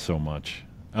love that so much.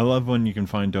 I love when you can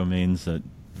find domains that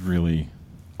really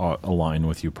align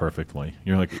with you perfectly.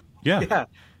 You're like, yeah.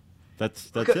 That's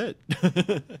it.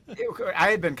 I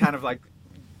had been kind of like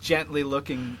gently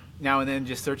looking now and then,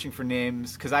 just searching for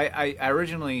names, because I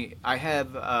originally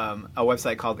have a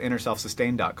website called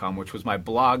innerselfsustain.com, which was my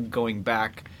blog going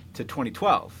back to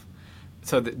 2012.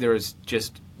 So there was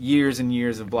just years and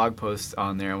years of blog posts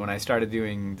on there. When I started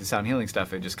doing the sound healing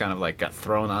stuff, it just kind of like got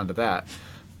thrown onto that.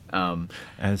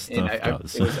 As stuff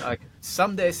does. It was like,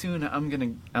 someday soon I'm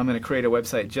gonna create a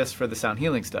website just for the sound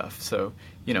healing stuff. So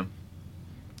yeah,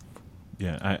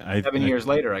 7 years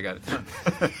later, I got it done.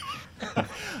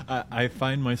 I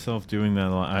find myself doing that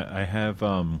a lot. I have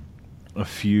a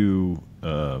few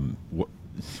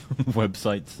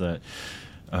websites that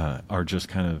are just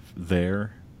kind of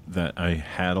there that I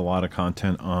had a lot of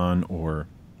content on, or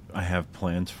I have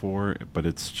plans for, but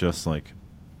it's just like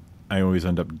I always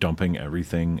end up dumping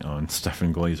everything on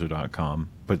stephanglazer.com.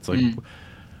 But it's like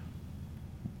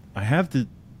I have the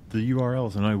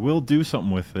URLs, and I will do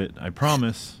something with it. I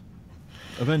promise.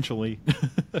 Eventually.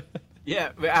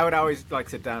 Yeah, I would always like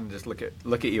sit down and just look at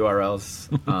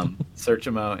URLs, search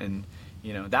them out, and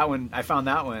that one, I found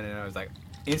that one, and I was like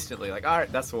instantly like, all right,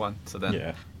 that's the one. So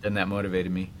then that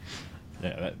motivated me.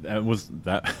 Yeah, that was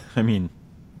that. I mean,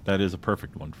 that is a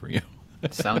perfect one for you.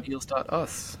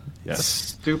 Soundheals.us.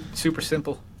 Yes. Super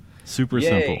simple. Super Yay.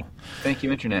 simple. Thank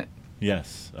you, Internet.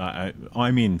 Yes.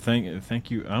 I mean, thank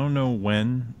you. I don't know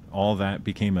when all that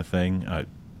became a thing.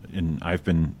 And I've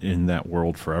been in that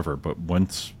world forever, but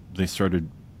once they started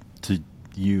to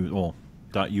use,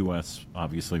 .us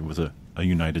obviously was a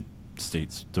United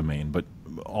States domain, but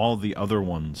all the other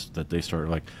ones that they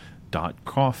started, like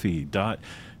 .coffee,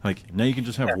 like now you can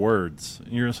just have words.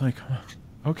 You're just like,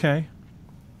 okay.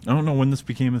 I don't know when this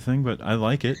became a thing, but I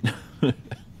like it.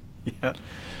 Yeah.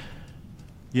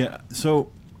 Yeah.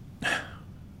 So,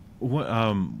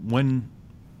 when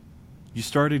you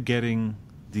started getting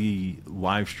the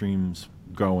live streams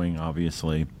going,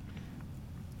 obviously,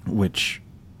 which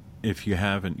if you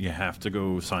haven't, you have to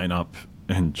go sign up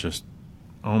and just,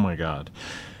 oh my God,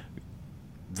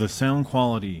 the sound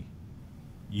quality,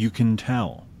 you can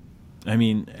tell. I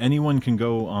mean, anyone can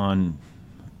go on,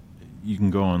 you can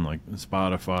go on like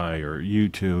Spotify or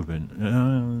YouTube,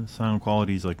 and sound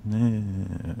quality is like,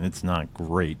 it's not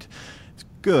great. It's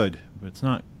good, but it's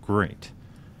not great.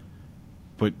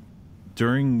 But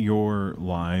during your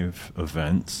live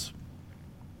events,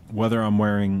 whether I'm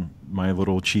wearing my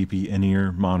little cheapy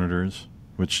in-ear monitors,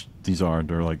 which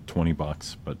they're like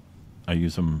 $20, but I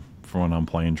use them for when I'm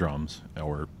playing drums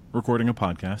or recording a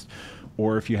podcast,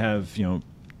 or if you have,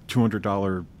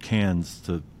 $200 cans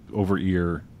to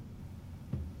over-ear,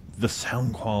 the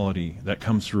sound quality that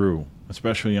comes through,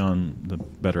 especially on the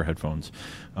better headphones.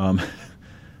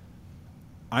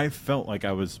 I felt like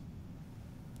I was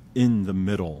in the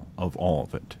middle of all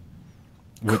of it,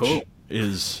 which Cool.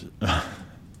 is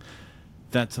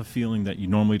that's a feeling that you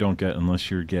normally don't get unless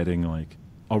you're getting like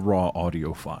a raw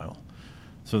audio file.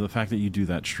 So the fact that you do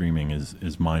that streaming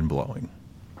is mind blowing.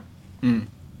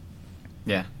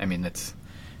 Yeah, I mean, that's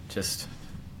just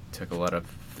took a lot of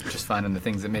just finding the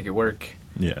things that make it work.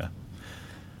 Yeah,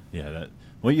 that.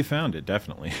 Well, you found it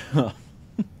definitely.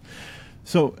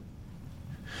 So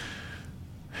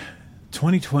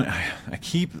 2020, I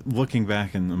keep looking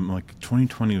back and I'm like,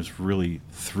 2020 was really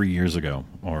 3 years ago.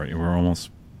 All right, we're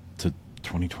almost to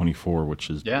 2024,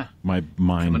 which is my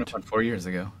mind coming up on 4 years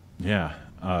ago. Yeah,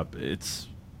 it's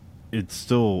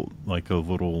still like a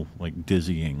little like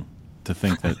dizzying to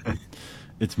think that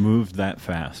it's moved that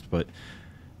fast. But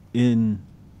in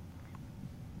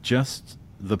just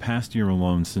the past year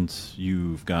alone, since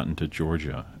you've gotten to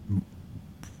Georgia,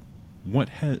 what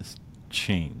has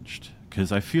changed?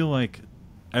 Because I feel like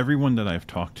everyone that I've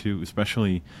talked to,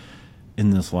 especially in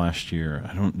this last year,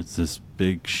 it's this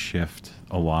big shift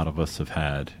a lot of us have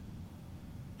had,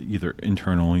 either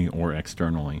internally or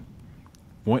externally.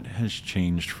 What has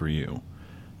changed for you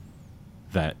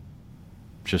that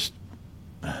just,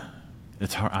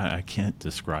 it's hard, I can't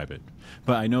describe it.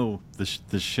 But I know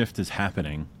the shift is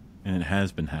happening, and it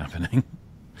has been happening.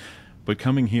 But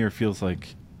coming here feels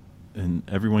like, and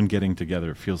everyone getting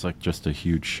together feels like just a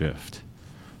huge shift.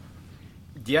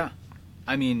 Yeah,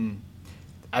 I mean,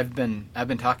 I've been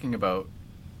talking about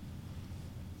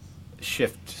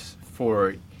shifts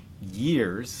for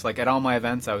years. Like at all my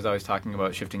events, I was always talking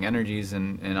about shifting energies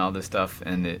and all this stuff,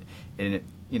 and it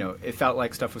it felt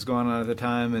like stuff was going on at the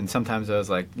time, and sometimes I was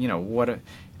like,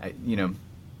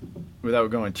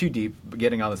 without going too deep, but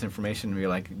getting all this information and be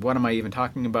like, what am I even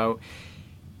talking about?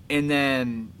 And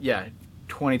then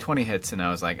 2020 hits, and I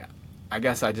was like, I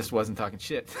guess I just wasn't talking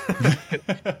shit.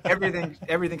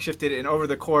 Everything shifted, and over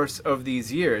the course of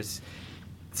these years,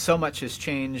 so much has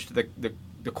changed.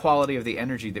 The quality of the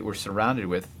energy that we're surrounded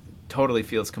with totally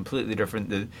feels completely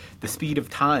different. The speed of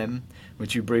time,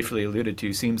 which you briefly alluded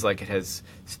to, seems like it has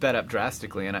sped up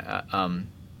drastically. And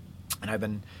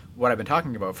what I've been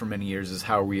talking about for many years is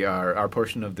how our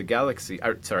portion of the galaxy,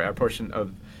 our portion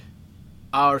of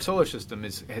our solar system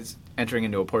is entering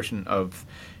into a portion of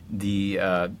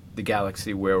the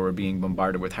galaxy where we're being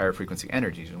bombarded with higher frequency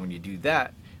energies. And when you do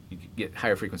that, you get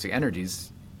higher frequency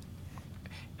energies.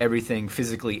 Everything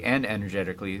physically and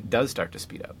energetically does start to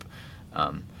speed up.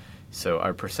 So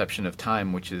our perception of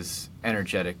time, which is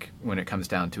energetic when it comes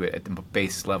down to it at the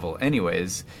base level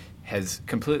anyways, has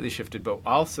completely shifted. But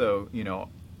also,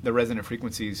 the resonant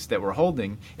frequencies that we're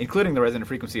holding, including the resonant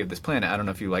frequency of this planet. I don't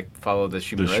know if you follow the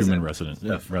Schumann resonance.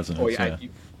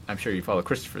 I'm sure you follow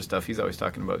Christopher's stuff. He's always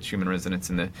talking about Schumann resonance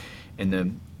and the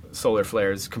solar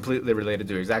flares, completely related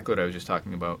to exactly what I was just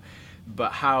talking about.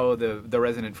 But how the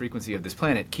resonant frequency of this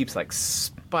planet keeps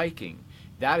spiking.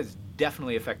 That is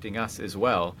definitely affecting us as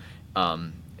well.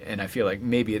 And I feel like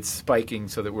maybe it's spiking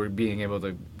so that we're being able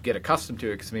to get accustomed to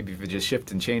it, because maybe if it just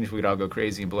shifted and changed, we'd all go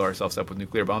crazy and blow ourselves up with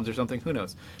nuclear bombs or something. Who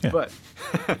knows? Yeah. But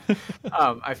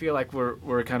I feel like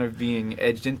we're kind of being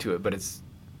edged into it, but it's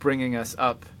bringing us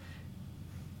up.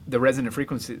 The resonant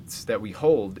frequencies that we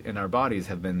hold in our bodies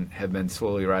have been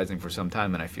slowly rising for some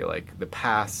time, and I feel like the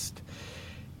past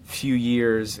few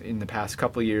years, in the past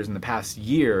couple of years, in the past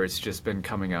year, it's just been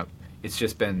coming up. It's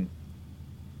just been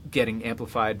getting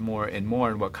amplified more and more,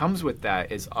 and what comes with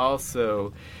that is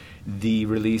also the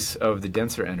release of the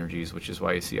denser energies, which is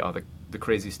why you see all the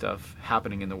crazy stuff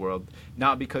happening in the world.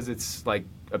 Not because it's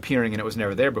appearing and it was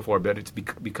never there before, but it's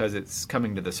because it's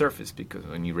coming to the surface, because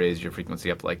when you raise your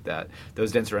frequency up like that,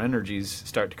 those denser energies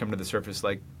start to come to the surface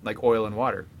like oil and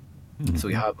water. Mm-hmm. So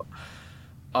we have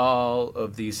all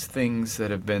of these things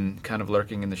that have been kind of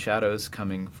lurking in the shadows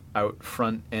coming out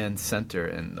front and center,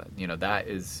 and that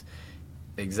is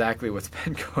exactly what's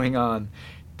been going on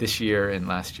this year and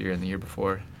last year and the year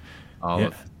before. I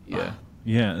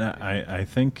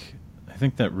think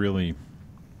that really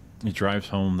it drives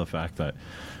home the fact that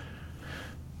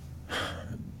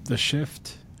the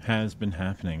shift has been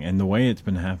happening, and the way it's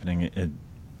been happening,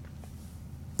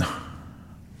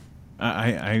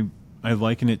 I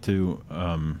liken it to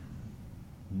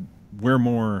we're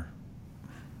more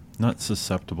not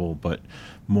susceptible but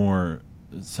more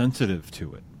sensitive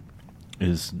to it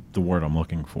is the word I'm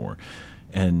looking for.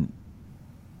 And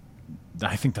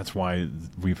I think that's why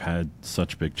we've had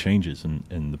such big changes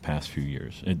in the past few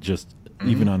years. It just,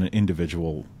 even on an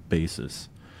individual basis.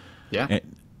 Yeah.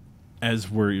 And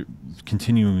as we're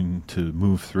continuing to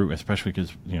move through, especially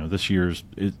because, this year's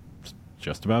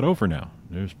just about over now.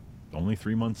 There's only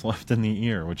 3 months left in the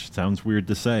year, which sounds weird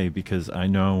to say because I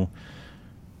know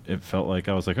it felt like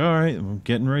I was like, all right, I'm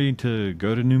getting ready to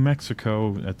go to New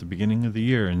Mexico at the beginning of the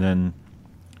year. And then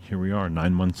here we are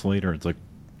 9 months later. It's like,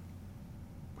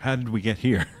 how did we get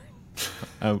here?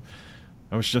 I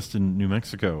was just in New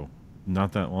Mexico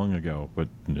not that long ago, but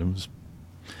it was,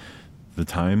 the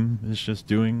time is just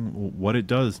doing what it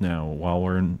does now while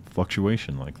we're in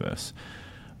fluctuation like this.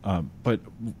 But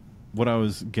what I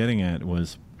was getting at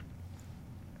was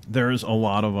there's a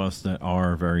lot of us that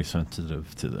are very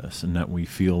sensitive to this and that we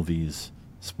feel these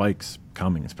spikes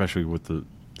coming, especially with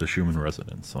the Schumann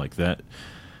resonance like that.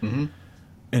 Mm-hmm.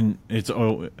 And it's,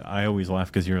 I always laugh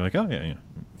because you're like, oh yeah,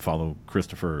 follow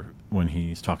Christopher when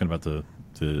he's talking about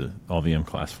all the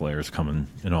M-class flares coming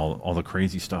and all the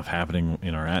crazy stuff happening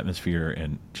in our atmosphere,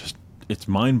 and just it's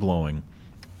mind-blowing.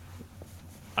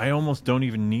 I almost don't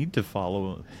even need to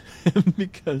follow him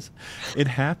because it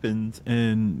happens,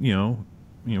 and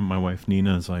my wife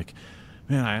Nina is like,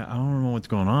 man, I don't know what's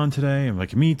going on today. I'm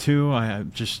like, me too.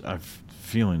 I'm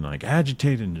feeling like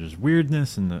agitated and there's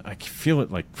weirdness, and I feel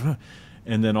it like,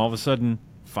 and then all of a sudden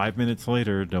 5 minutes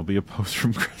later there'll be a post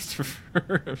from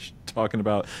Christopher talking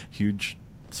about huge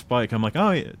spike. I'm like,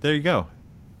 oh yeah, there you go.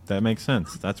 That makes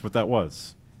sense. That's what that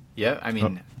was. Yeah, I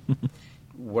mean,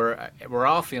 we're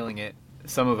all feeling it.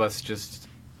 Some of us just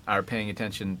are paying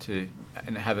attention to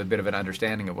and have a bit of an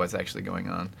understanding of what's actually going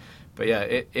on. But yeah,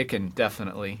 it can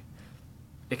definitely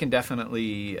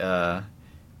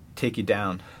take you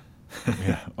down.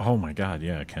 Yeah. Oh my God.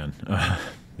 Yeah, it can.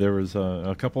 There was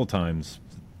a couple of times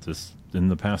just in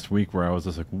the past week where I was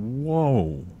just like,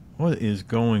 whoa, what is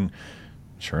going?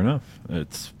 Sure enough,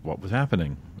 it's what was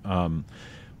happening.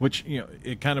 Which,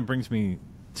 it kind of brings me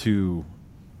to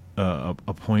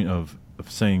a point of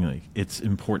saying, like, it's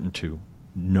important to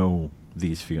know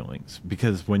these feelings,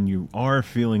 because when you are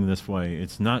feeling this way,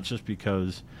 it's not just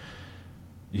because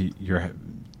you're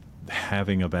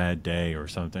having a bad day or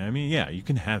something. I mean, yeah, you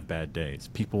can have bad days.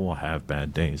 People will have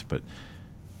bad days, but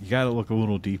you got to look a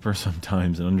little deeper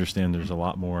sometimes and understand there's a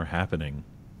lot more happening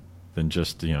than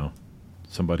just,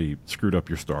 somebody screwed up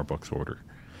your Starbucks order.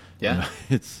 Yeah.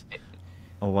 It's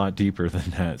a lot deeper than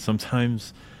that.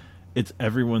 Sometimes it's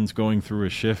everyone's going through a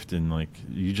shift and like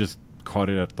you just caught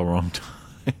it at the wrong time.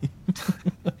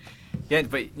 Yeah,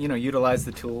 but utilize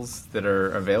the tools that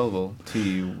are available to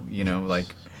you, like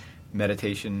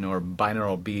meditation or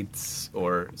binaural beats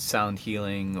or sound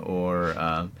healing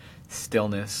or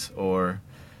stillness or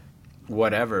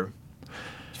whatever.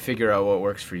 Figure out what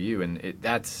works for you, and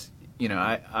that's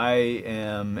I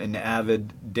am an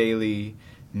avid daily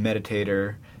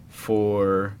meditator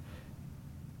for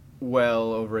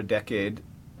well over a decade.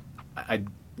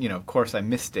 Of course I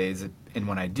miss days, and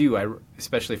when I do,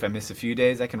 especially if I miss a few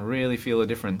days, I can really feel a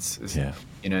difference. Yeah.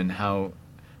 In how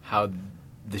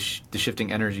the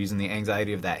shifting energies and the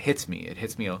anxiety of that hits me. It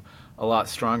hits me a lot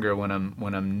stronger when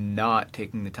I'm not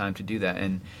taking the time to do that.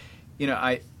 And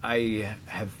I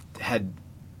have had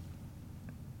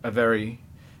a very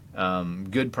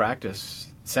good practice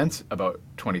since about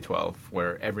 2012,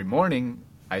 where every morning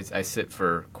I sit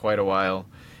for quite a while,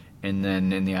 and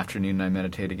then in the afternoon I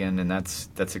meditate again, and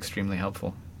that's extremely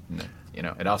helpful.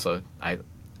 It also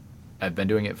I've been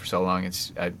doing it for so long.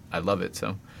 I love it.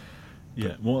 So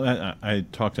yeah, well, I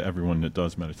talk to everyone that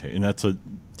does meditate, and that's a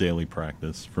daily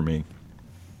practice for me.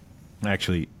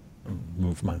 Actually,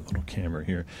 move my little camera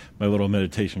here. My little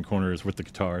meditation corner is with the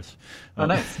guitars. Oh,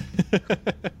 nice.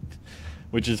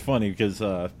 Which is funny because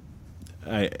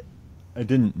I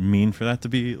didn't mean for that to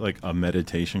be like a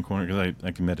meditation corner, because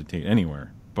I can meditate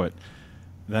anywhere, but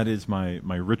that is my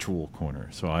ritual corner.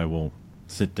 So I will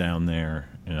sit down there,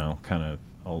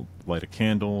 I'll light a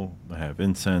candle, I have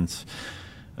incense,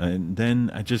 and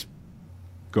then I just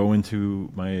go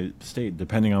into my state,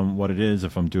 depending on what it is.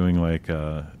 If I'm doing like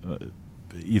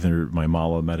either my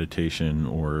mala meditation,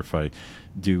 or if I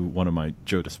do one of my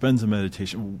Joe Dispenza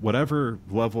meditation, whatever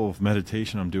level of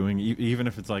meditation I'm doing, even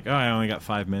if it's like, oh, I only got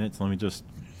 5 minutes, let me just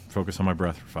focus on my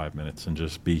breath for 5 minutes and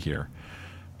just be here.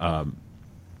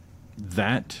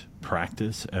 That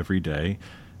practice every day,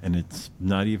 and it's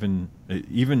not even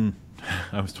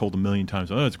I was told a million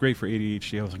times, oh, it's great for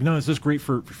ADHD. I was like, no, it's just great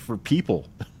for people.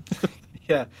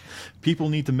 Yeah. People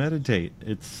need to meditate.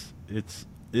 It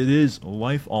is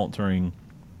life altering,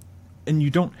 and you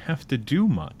don't have to do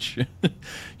much.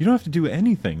 You don't have to do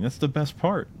anything. That's the best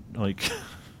part. Like,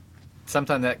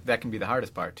 sometimes that can be the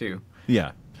hardest part too.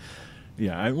 Yeah. It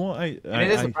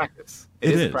is a practice.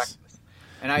 It is a practice.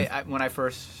 And I when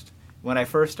I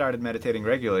first started meditating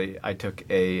regularly, I took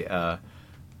a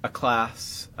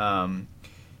class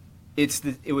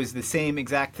it was the same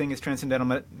exact thing as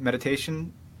transcendental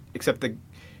meditation, except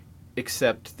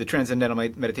the transcendental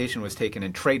meditation was taken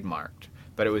and trademarked.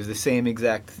 But it was the same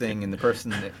exact thing, and the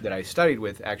person that I studied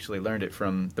with actually learned it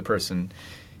from the person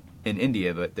in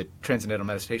India. But the transcendental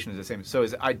meditation is the same, so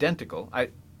it's identical.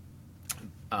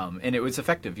 And it was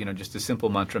effective, just a simple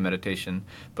mantra meditation.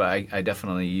 But I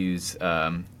definitely use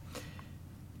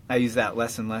I use that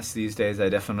less and less these days. I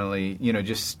definitely,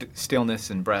 just stillness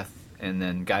and breath, and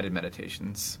then guided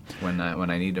meditations when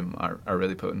I need them are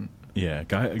really potent. Yeah,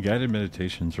 guided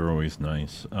meditations are always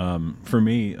nice. For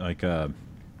me, like I'm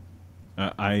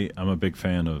a big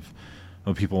fan of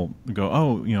people go,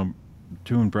 oh,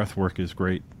 doing breath work is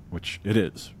great, which it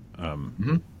is.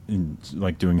 In,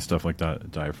 like doing stuff like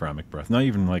that, diaphragmic breath, not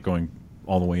even like going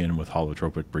all the way in with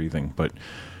holotropic breathing, but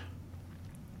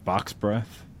box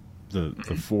breath, the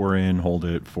 4 in, hold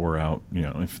it, 4 out,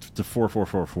 if the 4 4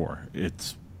 4 4.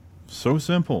 It's so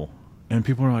simple, and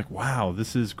people are like, wow,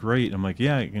 this is great. I'm like,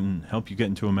 yeah, it can help you get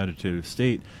into a meditative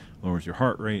state, lowers your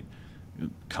heart rate,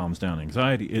 it calms down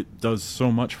anxiety. It does so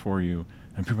much for you.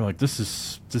 And people are like, this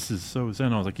is so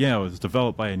zen. I was like, yeah, it was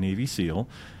developed by a Navy SEAL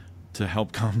to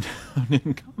help calm down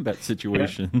in combat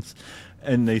situations.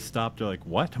 Yeah. And they stopped. They're like,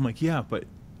 what? I'm like, yeah, but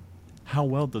how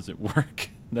well does it work?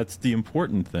 That's the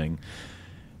important thing.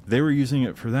 They were using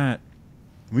it for that.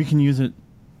 We can use it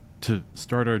to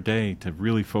start our day, to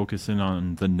really focus in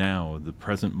on the now, the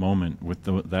present moment with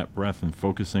that breath, and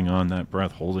focusing on that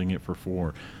breath, holding it for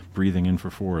 4, breathing in for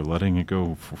 4, letting it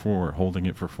go for 4, holding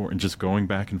it for 4, and just going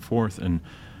back and forth. And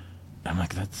I'm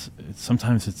like,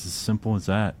 sometimes it's as simple as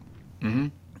that. Mm-hmm.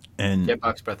 And yeah,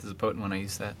 box breath is a potent one. I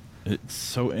use that. It's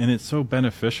so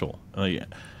beneficial. Like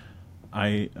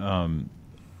in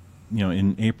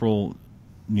April,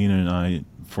 Nina and I,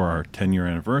 for our 10-year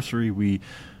anniversary, we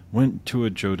went to a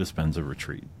Joe Dispenza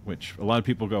retreat, which a lot of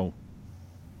people go,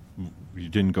 you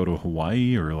didn't go to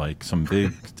Hawaii or like some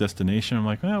big destination. I'm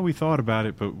like, well, we thought about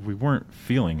it, but we weren't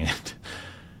feeling it.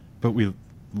 But we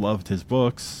loved his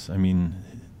books. I mean,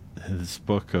 his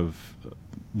book of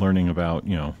learning about,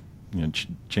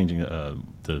 changing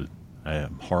the I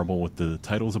am horrible with the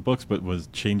titles of books, but was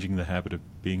changing the habit of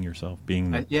being yourself,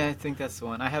 being. Yeah, I think that's the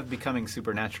one. I have Becoming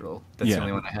Supernatural. That's the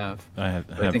only one I have. I have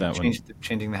that one.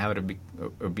 Changing the habit of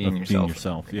being yourself. Being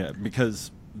yourself, yeah,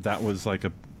 because that was like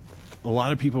a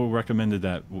lot of people recommended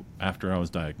that after I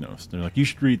was diagnosed. They're like, you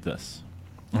should read this.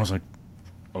 I was like,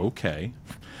 okay,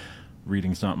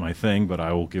 reading's not my thing, but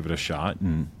I will give it a shot.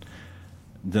 And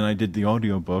then I did the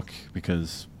audiobook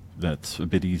because that's a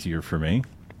bit easier for me.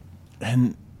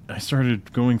 And I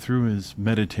started going through his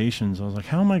meditations. I was like,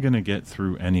 how am I going to get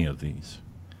through any of these?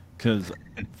 Because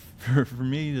for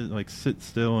me to like sit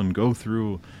still and go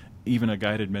through even a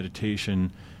guided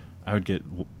meditation, I would get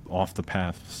off the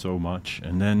path so much.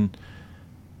 And then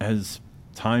as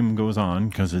time goes on,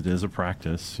 because it is a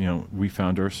practice, we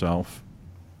found ourselves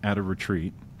at a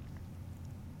retreat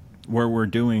where we're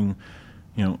doing,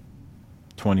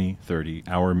 20, 30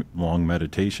 hour long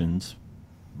meditations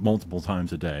multiple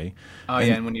times a day. Oh,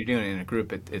 yeah, and when you're doing it in a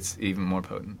group, it's even more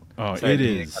potent. Oh, Sorry, it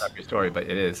is. Cut up your story, but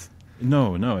it is.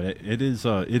 No, it is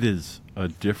a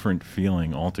different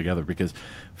feeling altogether, because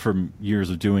from years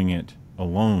of doing it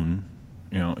alone,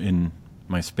 in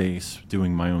my space,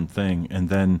 doing my own thing, and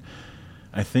then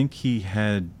I think he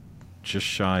had just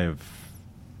shy of,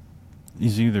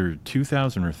 he's either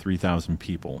 2,000 or 3,000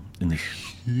 people in this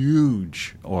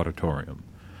huge auditorium,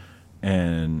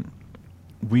 and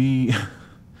we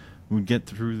would get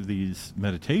through these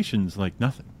meditations like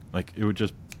nothing. Like it would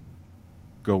just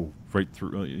go right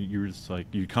through. You were just like,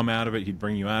 you'd come out of it, he'd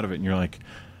bring you out of it, and you're like,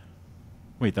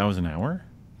 wait, that was an hour?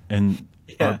 And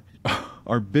yeah.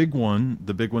 Our big one,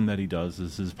 the big one that he does,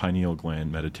 is his pineal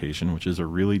gland meditation, which is a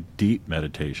really deep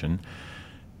meditation.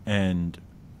 And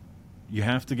you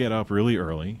have to get up really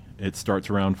early. It starts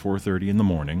around 4:30 in the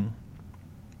morning.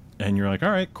 And you're like,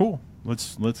 all right, cool.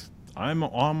 Let's I'm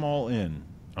all in.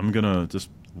 I'm going to just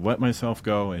let myself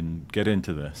go and get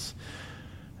into this.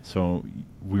 So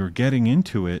we were getting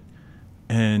into it,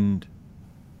 and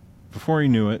before he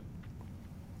knew it,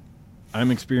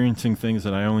 I'm experiencing things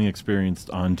that I only experienced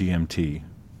on DMT,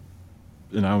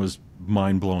 and I was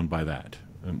mind blown by that.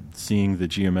 Seeing the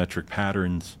geometric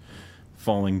patterns,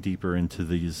 falling deeper into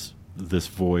this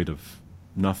void of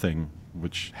nothing,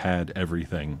 which had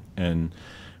everything, and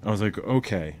I was like,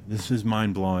 okay, this is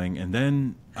mind blowing. And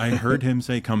then I heard him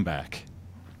say, "Come back."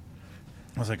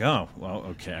 I was like, oh, well,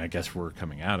 okay, I guess we're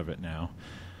coming out of it now.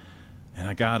 And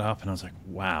I got up and I was like,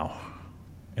 wow.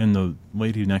 And the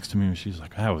lady next to me, she's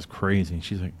like, that was crazy.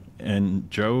 She's like,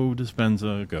 and Joe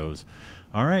Dispenza goes,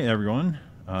 all right, everyone,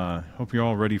 Hope you're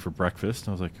all ready for breakfast.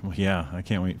 I was like, well, yeah, I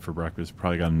can't wait for breakfast.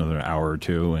 Probably got another hour or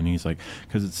two. And he's like,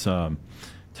 because it's 10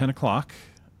 o'clock.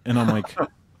 And I'm like,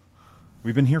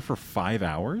 we've been here for 5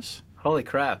 hours? Holy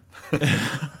crap.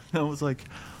 I was like,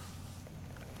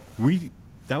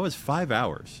 that was 5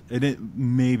 hours. And it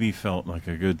maybe felt like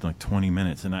a good 20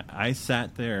 minutes. And I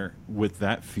sat there with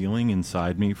that feeling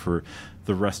inside me for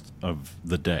the rest of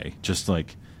the day. Just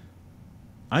like,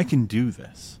 I can do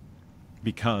this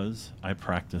because I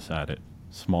practice at it.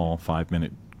 Small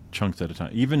 5-minute chunks at a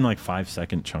time. Even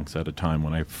 5-second chunks at a time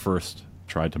when I first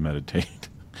tried to meditate.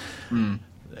 Mm.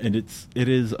 And it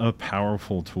is a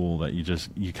powerful tool that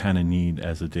you kind of need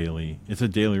as it's a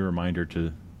daily reminder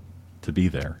to be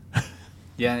there.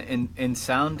 Yeah, and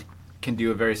sound can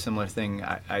do a very similar thing.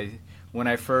 I when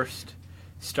I first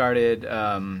started,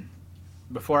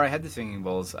 before I had the singing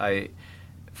bowls, I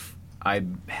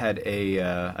had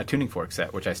a tuning fork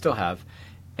set, which I still have,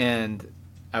 and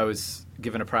I was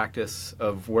given a practice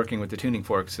of working with the tuning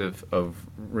forks of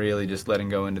really just letting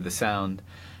go into the sound.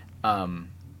 And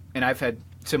I've had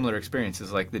similar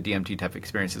experiences, like the DMT type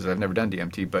experiences. I've never done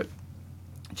DMT, but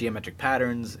geometric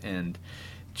patterns and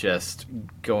just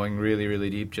going really,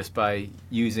 really deep just by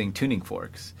using tuning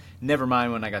forks. Never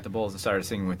mind when I got the bowls and started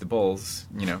singing with the bowls,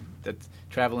 that's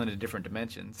traveling into different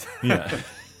dimensions. Yeah.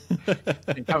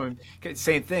 And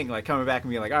same thing, coming back and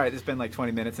being like, all right, it's been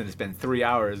 20 minutes and it's been 3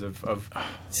 hours of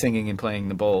singing and playing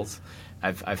the bowls.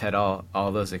 I've had all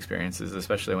those experiences,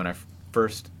 especially when I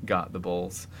first got the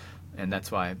bowls. And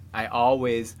that's why I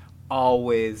always,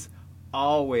 always,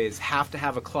 always have to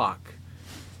have a clock.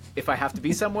 If I have to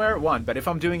be somewhere, but if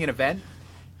I'm doing an event,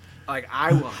 I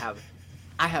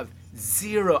have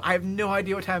zero, I have no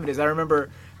idea what time it is. I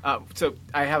remember, so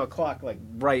I have a clock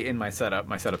right in my setup.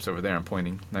 My setup's over there. I'm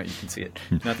pointing. Not you can see it.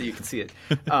 Not that you can see it.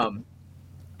 I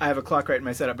have a clock right in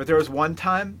my setup. But there was one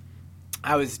time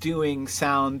I was doing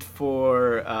sound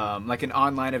for an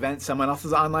online event, someone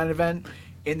else's online event.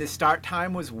 And the start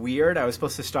time was weird. I was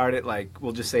supposed to start at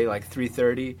we'll just say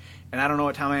 3:30, and I don't know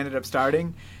what time I ended up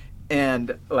starting.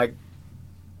 And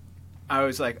I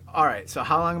was like, all right, so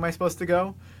how long am I supposed to go?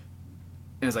 And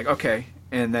it was like, okay.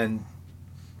 And then,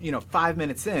 5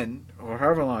 minutes in, or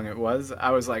however long it was, I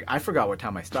was like, I forgot what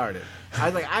time I started. I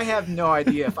was like, I have no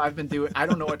idea if I've been doing, I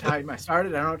don't know what time I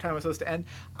started. I don't know what time I'm supposed to end.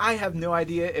 I have no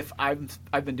idea if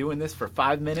I've been doing this for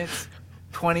 5 minutes,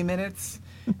 20 minutes.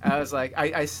 I was like,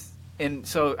 and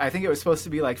so I think it was supposed to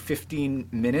be 15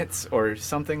 minutes or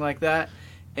something like that.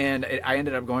 And I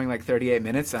ended up going 38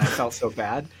 minutes, and I felt so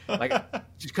bad,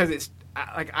 just because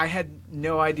I had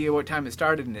no idea what time it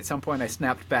started, and at some point I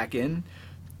snapped back in,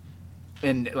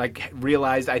 and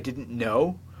realized I didn't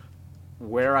know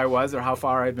where I was or how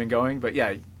far I'd been going. But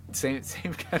yeah, same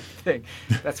kind of thing.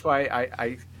 That's why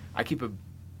I keep a.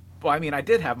 Well, I mean, I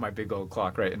did have my big old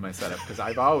clock right in my setup because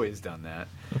I've always done that,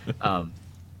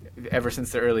 ever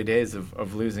since the early days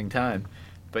of losing time.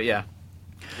 But yeah.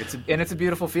 It's a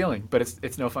beautiful feeling, but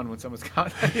it's no fun when someone's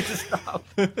telling you to stop.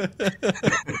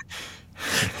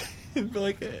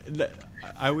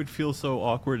 I would feel so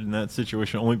awkward in that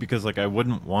situation only because I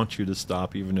wouldn't want you to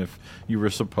stop even if you were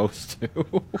supposed to.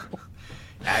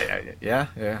 Yeah,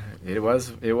 it was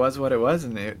what it was,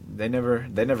 and they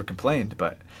never complained,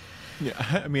 but.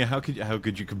 Yeah, I mean, how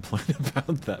could you complain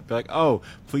about that? Be oh,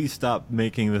 please stop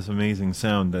making this amazing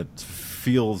sound that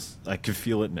feels I could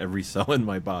feel it in every cell in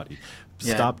my body.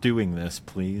 Yeah. Stop doing this,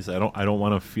 please. I don't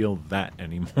want to feel that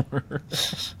anymore.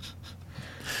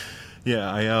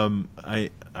 Yeah,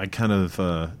 I kind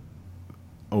of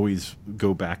always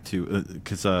go back to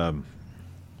because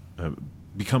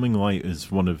Becoming Light is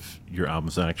one of your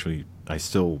albums that actually I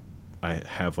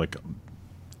have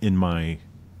in my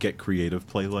Get Creative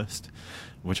playlist,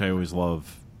 which I always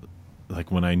love,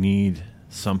 when I need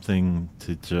something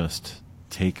to just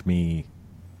take me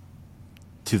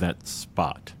to that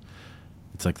spot.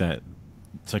 It's that.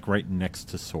 It's right next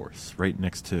to source, right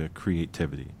next to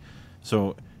creativity.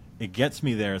 So it gets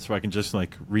me there, so I can just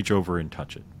reach over and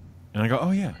touch it, and I go, oh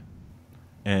yeah.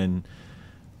 And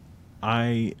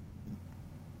I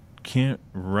can't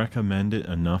recommend it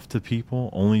enough to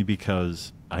people, only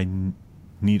because I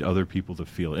need other people to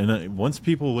feel it. And once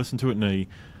people listen to it, and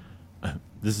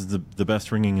this is the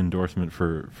best ringing endorsement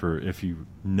for if you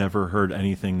never heard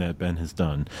anything that Ben has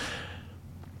done.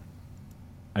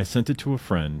 I sent it to a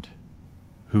friend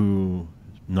who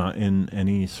not in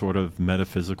any sort of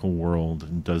metaphysical world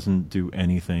and doesn't do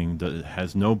anything, that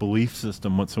has no belief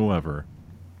system whatsoever.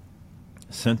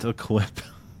 Sent a clip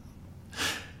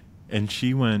and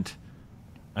she went,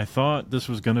 I thought this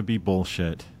was going to be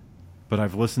bullshit, but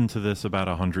I've listened to this about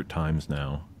 100 times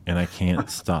now, and I can't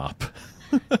stop.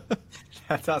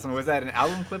 That's awesome. Was that an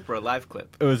album clip or a live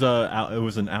clip? It was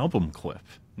an album clip,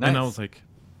 Nice. and I was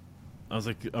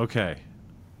like, okay,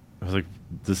 I was like,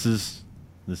 this is.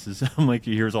 I'm like,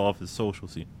 here's all of his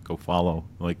socials. Go follow.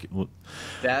 Like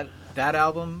that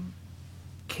album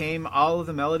all of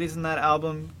the melodies in that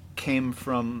album came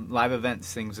from live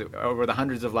events, things over the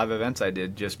hundreds of live events I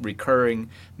did, just recurring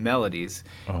melodies.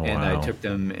 Oh, and wow. I took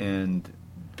them and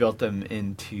built them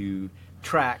into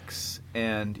tracks.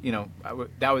 And,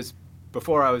 that was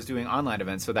before I was doing online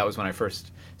events. So that was when I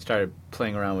first started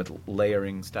playing around with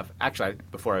layering stuff. Actually,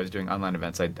 before I was doing online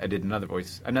events, I did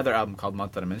another album called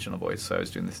Multidimensional Voice. So I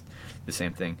was doing the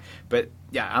same thing. But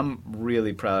yeah, I'm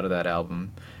really proud of that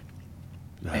album.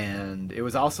 And it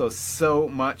was also so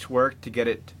much work to get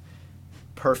it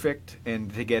perfect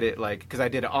and to get it because I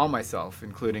did it all myself,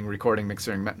 including recording,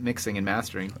 mixing and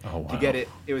mastering. Oh, wow. To get it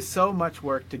was so much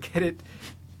work to get it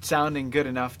sounding good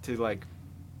enough to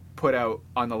put out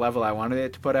on the level I wanted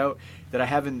it to put out, that I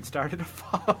haven't started a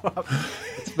follow-up.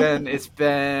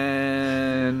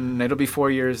 It'll be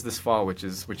 4 years this fall, which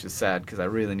is sad because I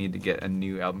really need to get a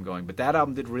new album going. But that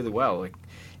album did really well.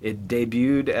 It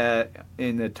debuted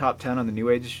in the top 10 on the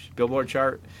New Age Billboard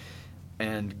chart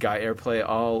and got airplay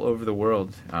all over the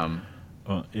world. And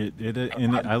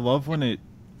I love when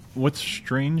what's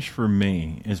strange for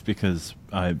me is because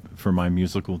for my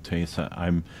musical taste,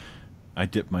 I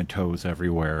dip my toes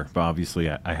everywhere, but obviously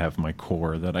I have my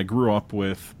core that I grew up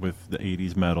with the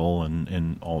 80s metal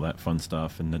and all that fun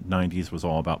stuff, and the 90s was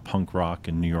all about punk rock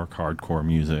and New York hardcore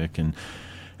music,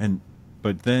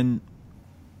 but then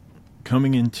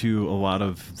coming into a lot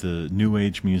of the new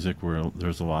age music where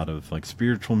there's a lot of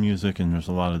spiritual music and there's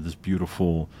a lot of this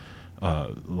beautiful, a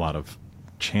lot of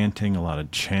chanting, a lot of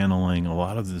channeling, a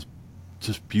lot of this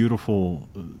just beautiful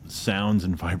sounds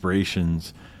and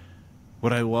vibrations.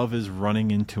 What I love is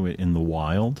running into it in the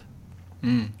wild.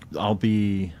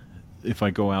 If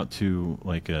I go out to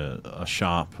a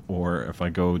shop or if I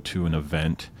go to an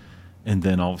event, and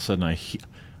then all of a sudden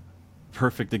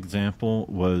perfect example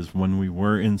was when we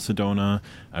were in Sedona.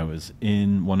 I was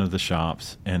in one of the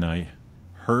shops and I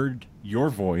heard your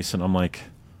voice and I'm like,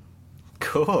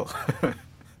 cool.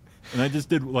 And I just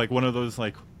did one of those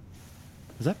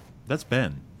that's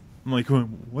Ben. I'm like,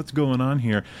 what's going on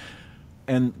here?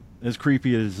 And as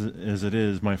creepy as it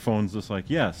is, my phone's just like,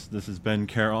 yes, this is Ben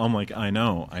Carroll. I'm like, I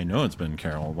know it's Ben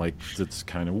Carroll. It's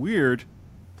kind of weird.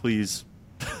 Please.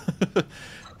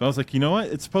 But I was like, you know what?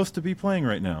 It's supposed to be playing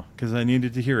right now because I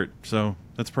needed to hear it. So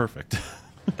that's perfect.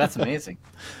 That's amazing.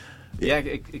 Yeah,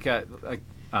 it got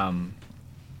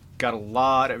got a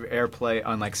lot of airplay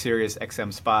on Sirius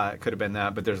XM Spot. It could have been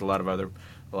that, but there's a lot of other.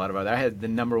 I had the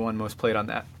number one most played on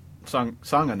that song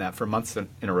on that for months in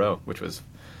a row, which was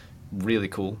really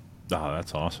cool. Oh,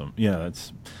 that's awesome. Yeah,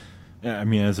 I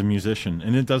mean, as a musician,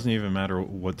 and it doesn't even matter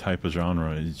what type of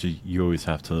genre, you always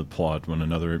have to applaud when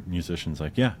another musician's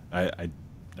like, yeah, I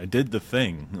did the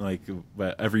thing.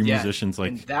 Every musician's like...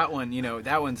 And that one,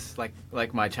 that one's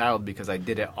like my child because I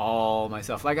did it all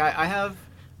myself. I have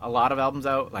a lot of albums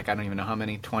out. I don't even know how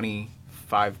many,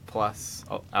 25 plus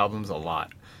albums, a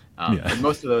lot. And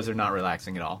most of those are not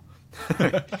relaxing at all.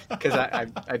 Because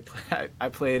I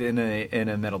played in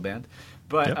a metal band,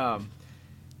 but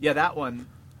that one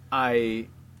I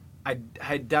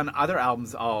had done other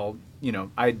albums.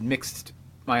 I'd mixed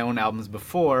my own albums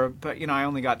before, but I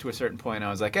only got to a certain point. And I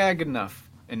was like, good enough.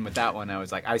 And with that one, I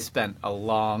was like, I spent a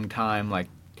long time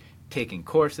taking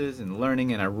courses and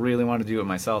learning, and I really wanted to do it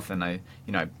myself. And I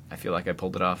feel like I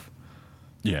pulled it off.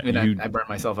 Yeah, I burnt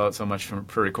myself out so much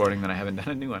for recording that I haven't done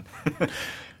a new one.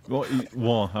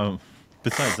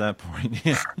 Besides that point,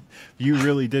 you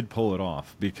really did pull it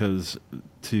off, because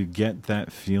to get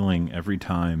that feeling every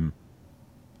time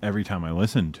I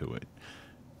listen to it,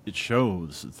 it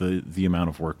shows the amount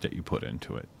of work that you put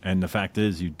into it. And the fact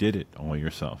is, you did it all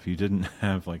yourself. You didn't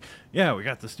have we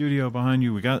got the studio behind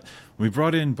you. We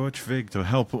brought in Butch Vig to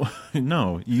help.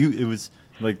 No, it was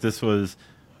this was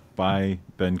by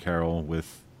Ben Carroll,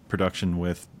 with production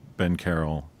with Ben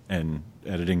Carroll, and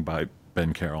editing by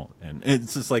Ben Carroll, and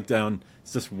it's just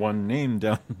it's just one name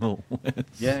down the list.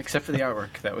 Yeah, except for the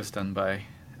artwork that was done by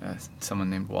someone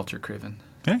named Walter Craven,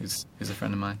 who's a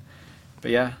friend of mine.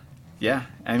 But yeah.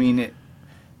 I mean,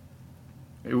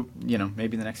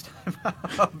 maybe the next time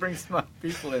I'll bring some other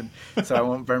people in, so I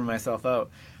won't burn myself out.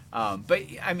 But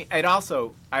I mean, I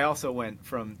also went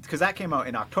from, because that came out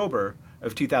in October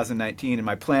of 2019, and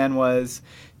my plan was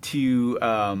to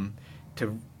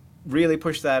really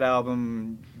push that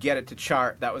album, get it to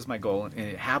chart. That was my goal, and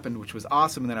it happened, which was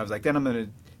awesome. And then I was like, then I'm going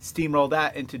to steamroll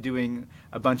that into doing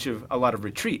a lot of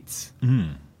retreats.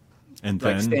 And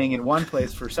like then staying in one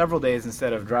place for several days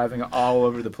instead of driving all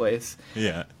over the place.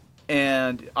 yeah.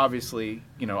 And obviously,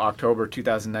 October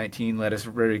 2019 led us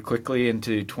very quickly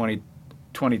into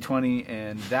 2020,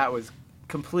 and that was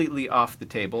completely off the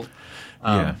table.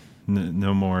 Yeah.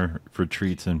 No more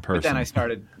retreats in person. But then I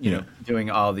started,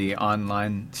 doing all the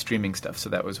online streaming stuff. So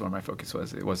that was where my focus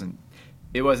was. It wasn't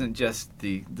just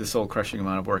the soul crushing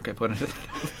amount of work I put into it.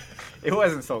 It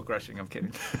wasn't soul crushing. I'm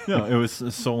kidding. No, it was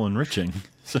soul enriching.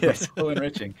 So. Yeah, soul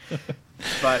enriching.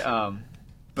 But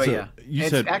So yeah. you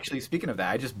And said- actually, speaking of that,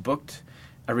 I just booked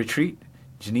a retreat.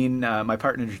 Janine, my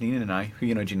partner Janine and I, who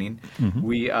you know Janine,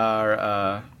 we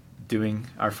are doing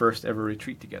our first ever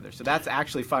retreat together. So that's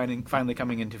actually finally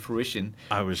coming into fruition.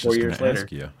 I was 4 just years going to later.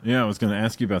 ask you. Yeah, I was going to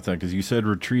ask you about that because you said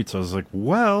retreats. I was like,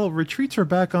 well, retreats are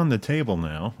back on the table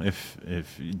now. If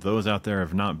those out there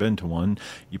have not been to one,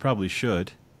 you probably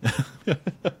should.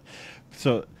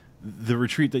 So the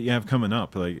retreat that you have coming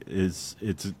up, like, it's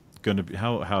going to be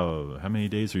how many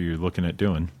days are you looking at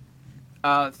doing?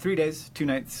 3 days, 2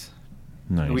 nights,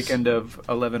 Nice. the weekend of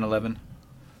 11/11.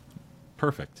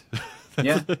 Perfect.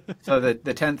 Yeah. So the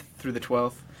 10th through the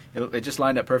 12th, it just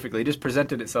lined up perfectly. It just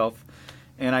presented itself,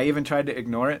 and I even tried to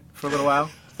ignore it for a little while.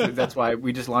 So that's why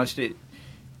we just launched it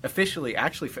officially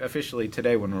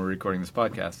today when we're recording this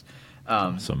podcast.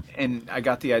 Awesome. And I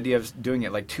got the idea of doing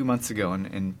it like 2 months ago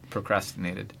and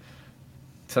procrastinated.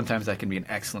 Sometimes I can be an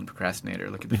excellent procrastinator.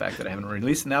 Look at the fact that I haven't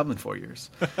released an album in 4 years.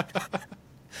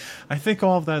 I think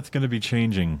all of that's going to be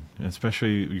changing,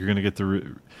 especially you're going to get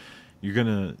you're going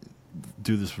to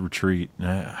do this retreat.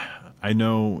 I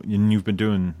know, and you've been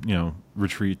doing,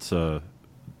 retreats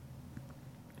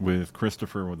with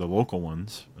Christopher, with the local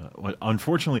ones.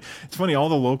 Unfortunately, it's funny, all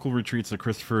the local retreats that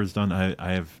Christopher has done,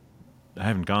 I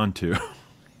haven't gone to.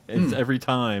 It's every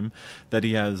time that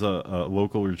he has a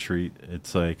local retreat,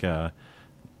 it's like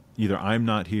either I'm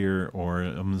not here or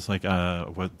I'm just like,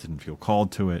 what, didn't feel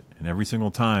called to it. And every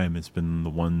single time it's been the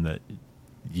one that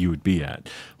you would be at,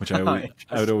 which I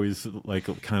would always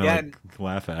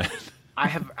laugh at. I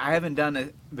haven't done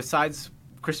it besides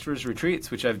Christopher's retreats,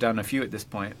 which I've done a few at this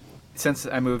point. Since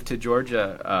I moved to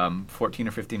Georgia 14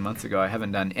 or 15 months ago, I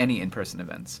haven't done any in-person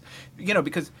events.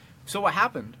 Because what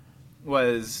happened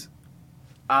was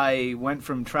I went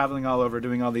from traveling all over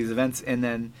doing all these events, and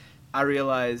then I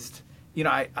realized,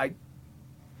 I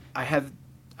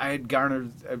had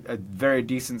garnered a very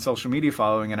decent social media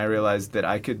following, and I realized that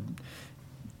I could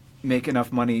make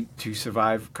enough money to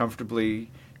survive comfortably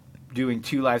doing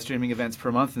 2 live streaming events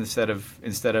per month instead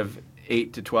of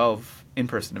 8 to 12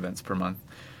 in-person events per month.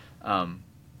 And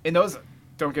those,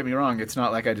 don't get me wrong, it's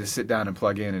not like I just sit down and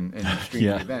plug in and stream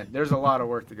the event. There's a lot of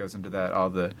work that goes into that, all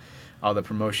the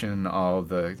promotion,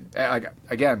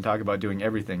 again, talk about doing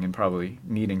everything and probably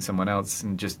needing someone else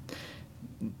and just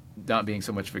not being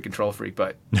so much of a control freak,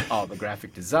 but all the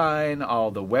graphic design, all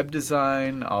the web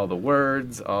design, all the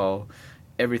words,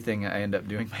 everything I end up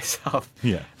doing myself.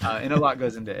 Yeah. And a lot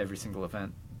goes into every single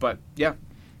event. But yeah.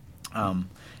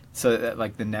 So that,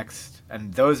 like, the next,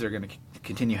 and those are going to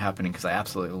continue happening because I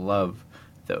absolutely love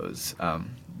those,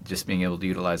 just being able to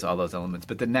utilize all those elements.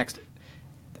 But the next,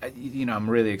 I'm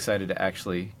really excited to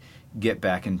actually get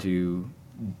back into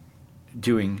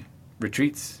doing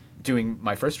retreats, doing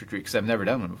my first retreat because I've never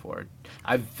done one before.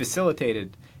 I've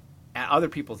facilitated at other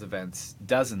people's events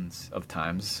dozens of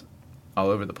times all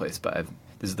over the place, but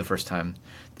this is the first time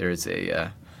there is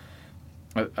a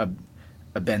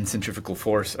bend centrifugal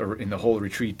force in the whole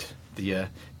retreat. The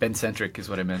bend centric is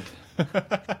what I meant.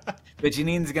 But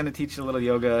Janine's going to teach a little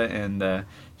yoga, and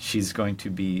she's going to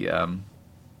be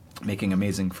making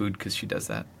amazing food because she does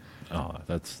that. Oh,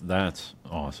 that's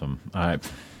awesome. I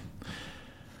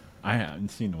haven't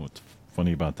seen what's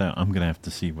funny about that. I'm going to have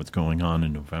to see what's going on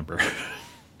in November.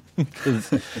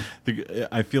 Because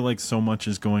I feel like so much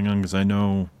is going on because I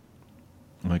know,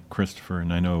 like, Christopher,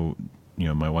 and I know,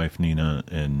 my wife Nina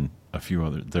and a few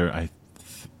others. I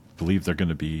believe they're going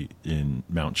to be in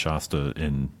Mount Shasta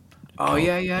in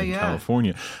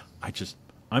California.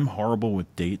 I'm horrible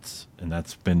with dates, and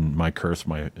that's been my curse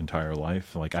my entire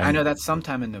life. Like I know that's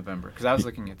sometime in November because I was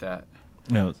looking at that.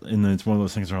 And it's one of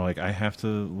those things where, like, I have to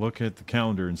look at the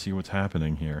calendar and see what's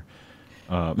happening here,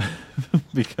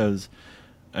 because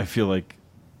I feel like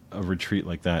a retreat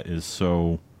like that is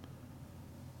so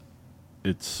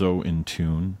in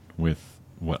tune with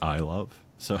what I love.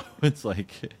 So it's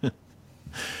like,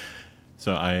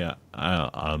 so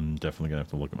I'm definitely gonna have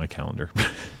to look at my calendar.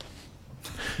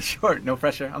 Sure, no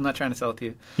pressure. I'm not trying to sell it to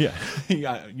you. Yeah,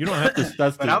 you don't have to.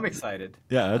 But I'm excited.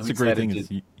 Yeah, that's the great thing is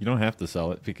you don't have to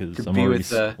sell it because I'm already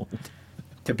sold.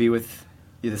 To be with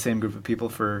the same group of people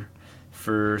for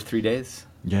for 3 days.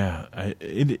 Yeah,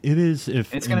 it is.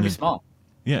 If And it's going to be small.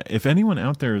 Yeah, if anyone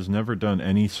out there has never done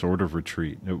any sort of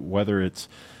retreat, whether it's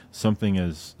something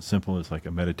as simple as like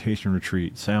a meditation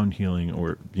retreat, sound healing,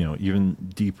 or even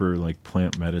deeper like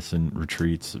plant medicine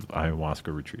retreats,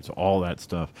 ayahuasca retreats, all that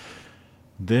stuff,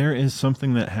 there is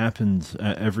something that happens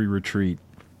at every retreat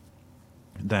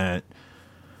that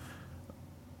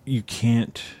you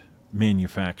can't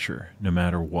manufacture no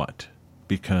matter what,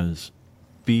 because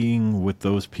being with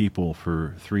those people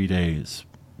for 3 days,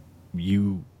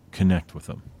 you connect with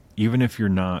them. Even if you're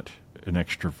not an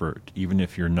extrovert, even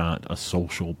if you're not a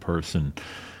social person,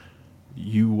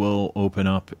 you will open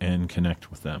up and connect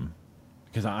with them.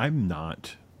 Because I'm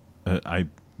not, I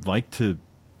like to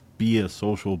be a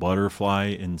social butterfly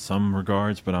in some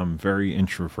regards, but I'm very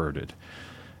introverted.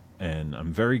 And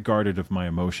I'm very guarded of my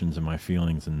emotions and my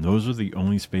feelings. And those are the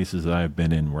only spaces that I've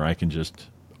been in where I can just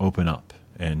open up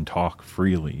and talk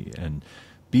freely and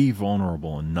be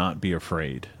vulnerable and not be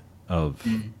afraid of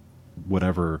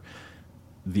whatever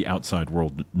the outside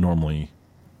world normally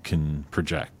can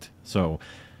project. So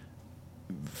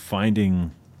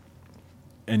finding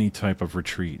any type of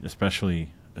retreat,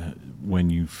 especially when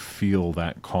you feel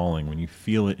that calling, when you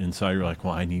feel it inside, you're like,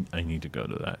 well, I need to go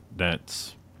to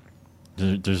that.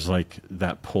 There's like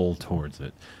that pull towards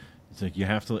it. It's like you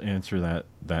have to answer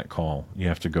that call. You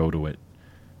have to go to it.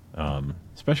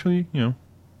 Especially,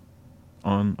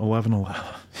 on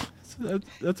 11/11.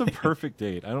 That's a perfect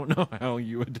date. I don't know how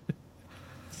you would.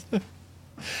 I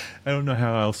don't know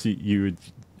how else you would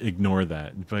ignore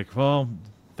that. It's like, well,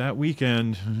 that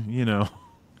weekend,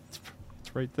 it's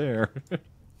right there.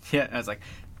 Yeah, I was like,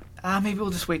 maybe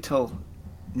we'll just wait till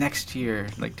next year,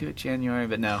 like do it January.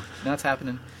 But no, it's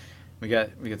happening. We got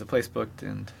the place booked,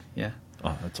 and yeah.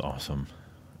 Oh, that's awesome.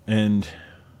 And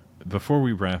before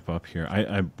we wrap up here,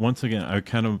 I once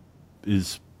again,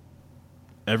 is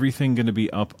everything going to be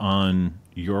up on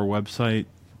your website?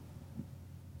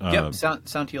 Yep,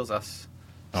 Sound Heals Us.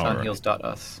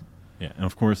 Soundheals.us. Yeah, and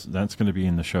of course, that's going to be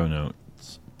in the show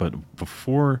notes. But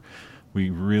before we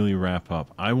really wrap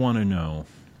up, I want to know,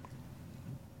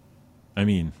 I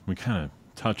mean, we kind of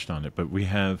touched on it, but we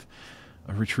have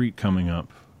a retreat coming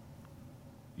up.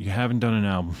 You haven't done an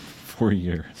album for 4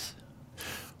 years.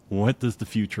 What does the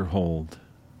future hold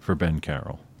for Ben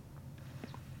Carroll?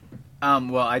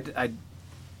 Well, I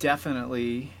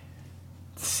definitely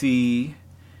see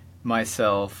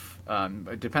myself,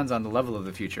 it depends on the level of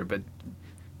the future, but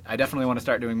I definitely want to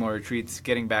start doing more retreats,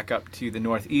 getting back up to the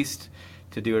Northeast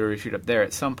to do a retreat up there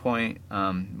at some point,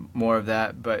 more of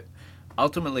that. But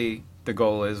ultimately, the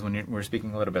goal is, when we're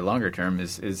speaking a little bit longer term,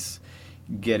 is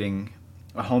getting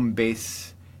a home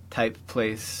base type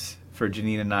place for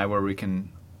Janine and I where we can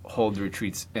hold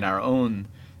retreats in our own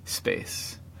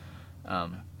space,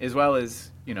 as well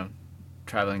as,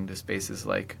 traveling to spaces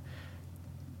like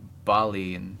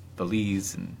Bali and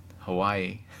Belize and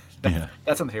Hawaii.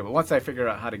 That's on the table. Once I figure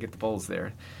out how to get the bowls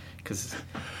there, because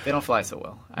they don't fly so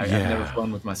well. I've never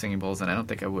flown with my singing bowls, and I don't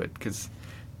think I would, because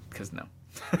no.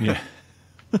 Yeah.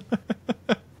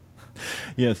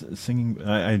 Yes, singing.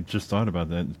 I just thought about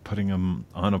that, putting them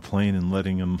on a plane and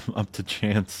letting them up to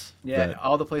chance. Yeah,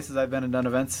 all the places I've been and done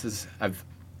events is I've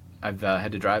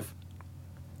had to drive.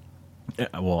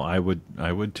 Yeah, well, I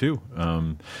would too.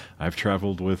 I've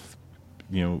traveled with,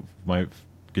 my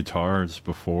guitars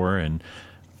before, and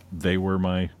they were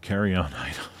my carry-on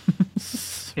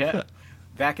items. Yeah,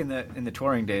 back in the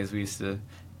touring days, we used to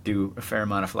do a fair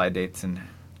amount of fly dates, and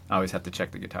I always have to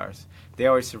check the guitars. They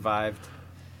always survived.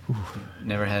 Ooh.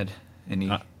 Never had any.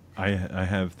 I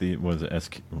have the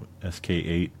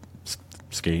SK8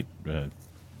 skate.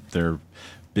 They're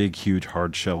big, huge,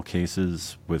 hard shell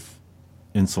cases with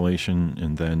insulation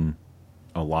and then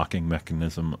a locking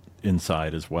mechanism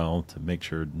inside as well to make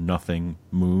sure nothing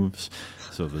moves,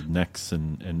 so the necks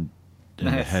and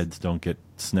Nice. The heads don't get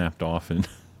snapped off and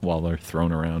while they're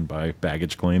thrown around by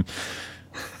baggage claim.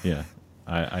 Yeah.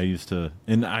 I used to,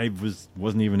 and I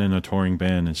wasn't even in a touring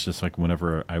band. It's just like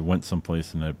whenever I went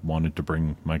someplace and I wanted to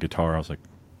bring my guitar, I was like,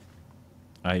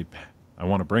 I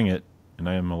want to bring it, and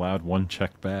I am allowed one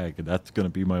checked bag, and that's going to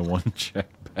be my one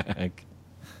checked bag.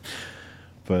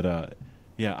 But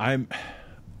yeah,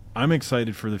 I'm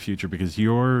excited for the future, because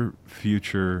your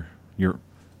future, you're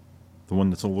the one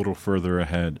that's a little further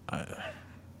ahead.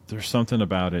 There's something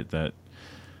about it that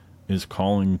is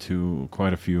calling to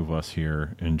quite a few of us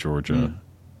here in Georgia.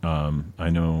 I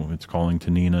know it's calling to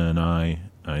Nina and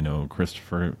I know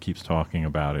Christopher keeps talking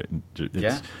about it.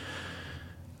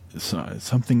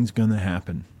 Something's going to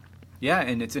happen. Yeah,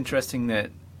 and it's interesting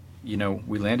that,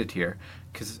 we landed here,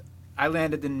 because I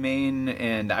landed in Maine,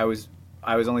 and I was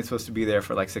I was only supposed to be there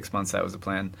for like 6 months. That was the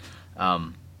plan.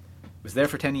 Was there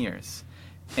for 10 years,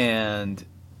 and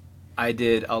I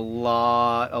did a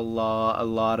lot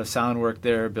of sound work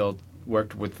there.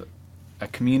 Worked with a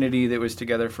community that was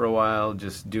together for a while,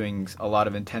 just doing a lot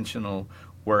of intentional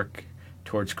work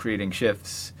towards creating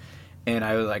shifts. And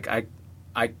I was like, I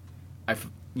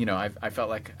felt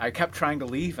like I kept trying to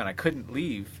leave and I couldn't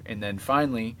leave. And then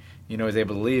finally, I was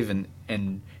able to leave.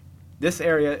 And this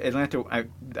area, Atlanta,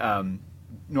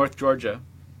 North Georgia,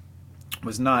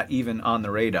 was not even on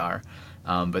the radar.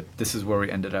 But this is where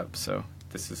we ended up. So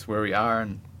this is where we are.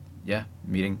 And yeah,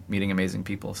 meeting amazing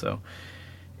people. So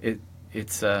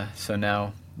it's so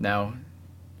now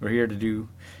we're here to do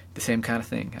the same kind of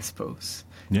thing, I suppose.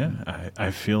 Yeah,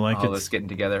 I feel like all this getting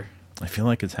together. I feel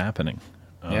like it's happening,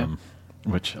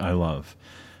 which I love.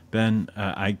 Ben,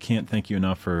 I can't thank you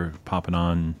enough for popping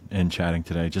on and chatting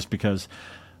today, just because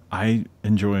I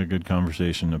enjoy a good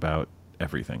conversation about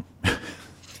everything.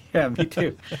 Yeah, me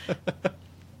too.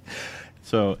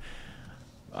 So,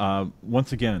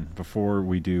 once again, before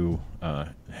we do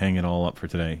hang it all up for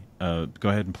today, go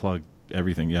ahead and plug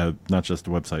everything. Yeah, not just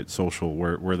the website, social,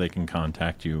 where they can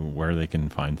contact you, where they can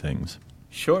find things.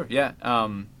 Sure, yeah.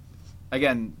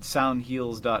 Again,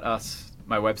 soundheals.us,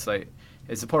 my website,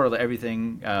 is a portal to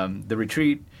everything. The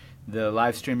retreat, the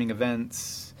live streaming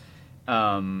events.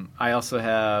 I also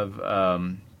have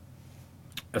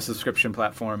a subscription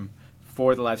platform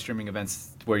for the live streaming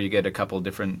events where you get a couple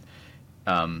different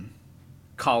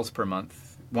calls per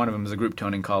month. One of them is a group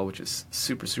toning call, which is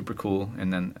super, super cool,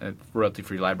 and then a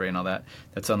royalty-free library and all that.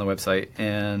 That's on the website.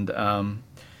 And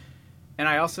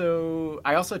I also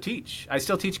teach. I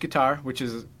still teach guitar, which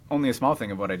is only a small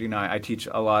thing of what I do now. I teach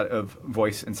a lot of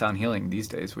voice and sound healing these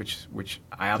days, which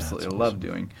I absolutely love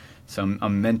doing. So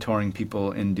I'm mentoring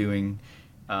people in doing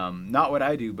not what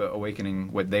I do, but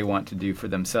awakening what they want to do for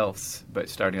themselves, but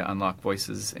starting to unlock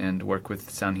voices and work with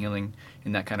sound healing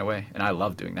in that kind of way. And I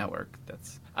love doing that work.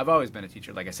 I've always been a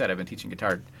teacher. Like I said, I've been teaching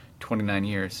guitar 29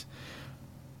 years.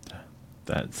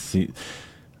 That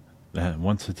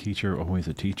once a teacher, always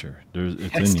a teacher.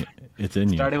 It's in you. It's in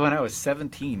you. Started when I was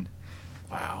 17.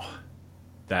 Wow,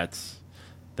 that's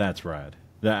rad.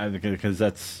 Because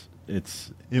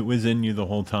it was in you the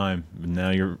whole time. Now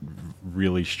you're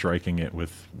really striking it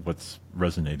with what's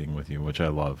resonating with you, which I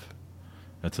love.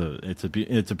 It's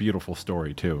a beautiful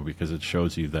story too, because it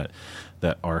shows you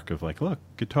that arc of like, look,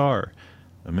 guitar.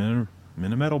 I'm in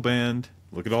a metal band.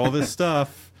 Look at all this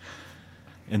stuff,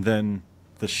 and then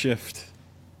the shift,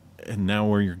 and now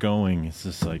where you're going. It's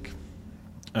just like,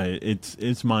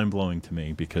 it's mind blowing to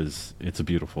me, because it's a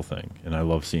beautiful thing, and I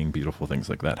love seeing beautiful things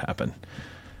like that happen.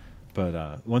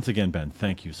 But once again, Ben,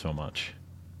 thank you so much.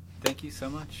 Thank you so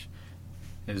much.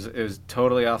 It was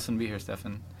totally awesome to be here,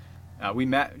 Stefan. We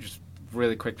met, just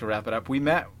really quick to wrap it up. We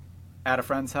met at a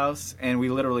friend's house, and we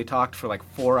literally talked for like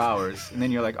 4 hours. And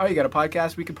then you're like, "Oh, you got a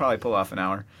podcast? We could probably pull off an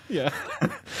hour." Yeah,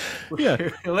 yeah.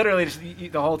 Literally, just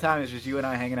the whole time is just you and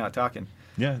I hanging out talking.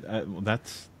 Yeah,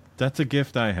 that's a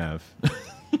gift I have.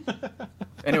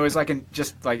 And it was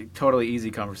just totally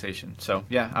easy conversation. So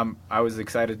yeah, I was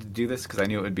excited to do this because I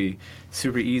knew it would be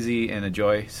super easy and a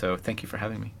joy. So thank you for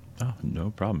having me. Oh, no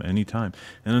problem. Anytime.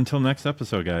 And until next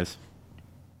episode, guys.